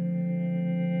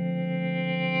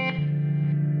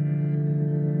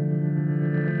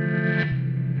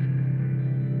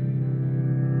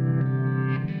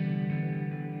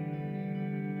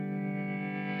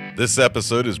 This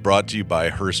episode is brought to you by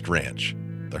Hearst Ranch.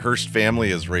 The Hearst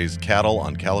family has raised cattle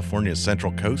on California's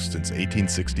Central Coast since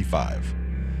 1865.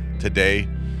 Today,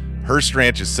 Hearst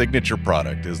Ranch's signature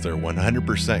product is their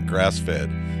 100% grass-fed,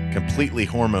 completely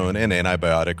hormone and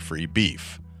antibiotic-free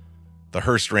beef. The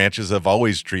Hearst Ranches have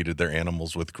always treated their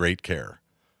animals with great care.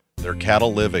 Their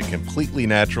cattle live a completely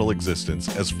natural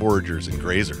existence as foragers and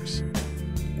grazers.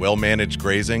 Well-managed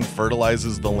grazing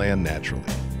fertilizes the land naturally,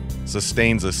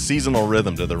 sustains a seasonal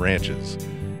rhythm to the ranches,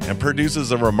 and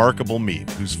produces a remarkable meat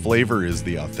whose flavor is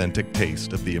the authentic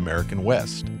taste of the American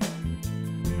West.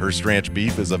 Hearst Ranch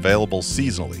beef is available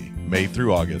seasonally, May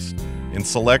through August, in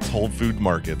select Whole Food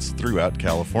markets throughout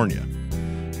California,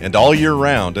 and all year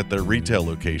round at their retail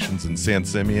locations in San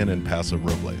Simeon and Paso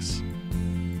Robles.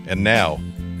 And now,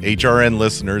 HRN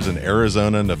listeners in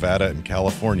Arizona, Nevada, and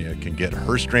California can get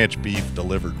Hearst Ranch beef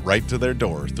delivered right to their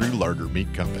door through Larder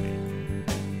Meat Company.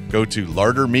 Go to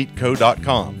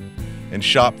lardermeatco.com and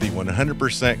shop the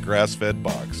 100% grass-fed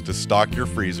box to stock your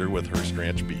freezer with Hearst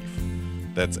Ranch beef.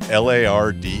 That's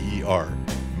LARDER,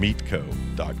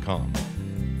 meatco.com.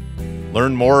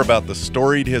 Learn more about the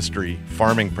storied history,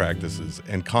 farming practices,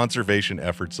 and conservation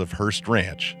efforts of Hearst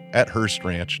Ranch at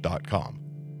HearstRanch.com.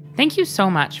 Thank you so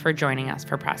much for joining us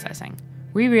for Processing.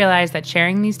 We realize that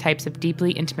sharing these types of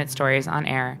deeply intimate stories on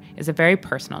air is a very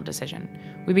personal decision.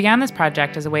 We began this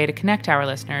project as a way to connect our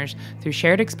listeners through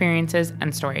shared experiences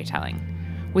and storytelling.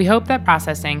 We hope that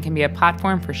Processing can be a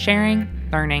platform for sharing,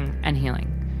 learning, and healing.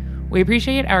 We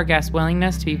appreciate our guests'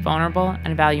 willingness to be vulnerable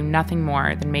and value nothing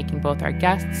more than making both our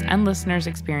guests' and listeners'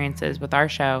 experiences with our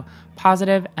show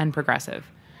positive and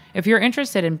progressive. If you're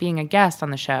interested in being a guest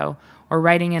on the show or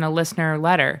writing in a listener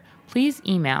letter, please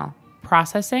email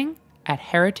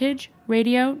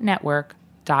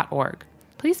processing@heritageradionetwork.org.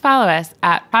 Please follow us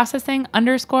at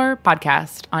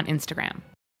processing_podcast on Instagram.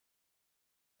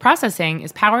 Processing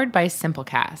is powered by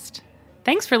Simplecast.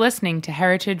 Thanks for listening to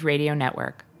Heritage Radio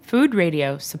Network, food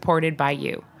radio supported by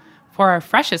you. For our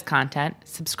freshest content,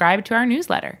 subscribe to our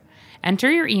newsletter.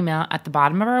 Enter your email at the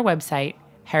bottom of our website,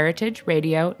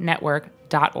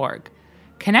 heritageradionetwork.org.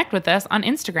 Connect with us on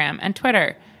Instagram and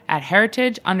Twitter at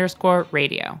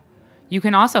heritage_radio. You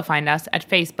can also find us at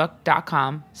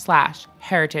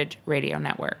facebook.com/Heritage Radio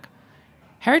Network.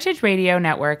 Heritage Radio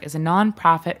Network is a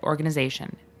nonprofit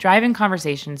organization driving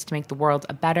conversations to make the world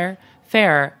a better,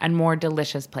 fairer, and more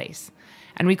delicious place.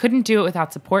 And we couldn't do it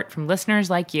without support from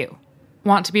listeners like you.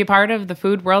 Want to be a part of the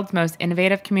food world's most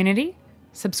innovative community?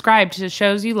 Subscribe to the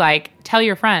shows you like, tell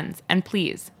your friends, and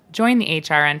please join the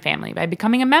HRN family by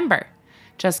becoming a member.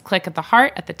 Just click at the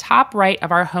heart at the top right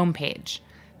of our homepage.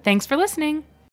 Thanks for listening.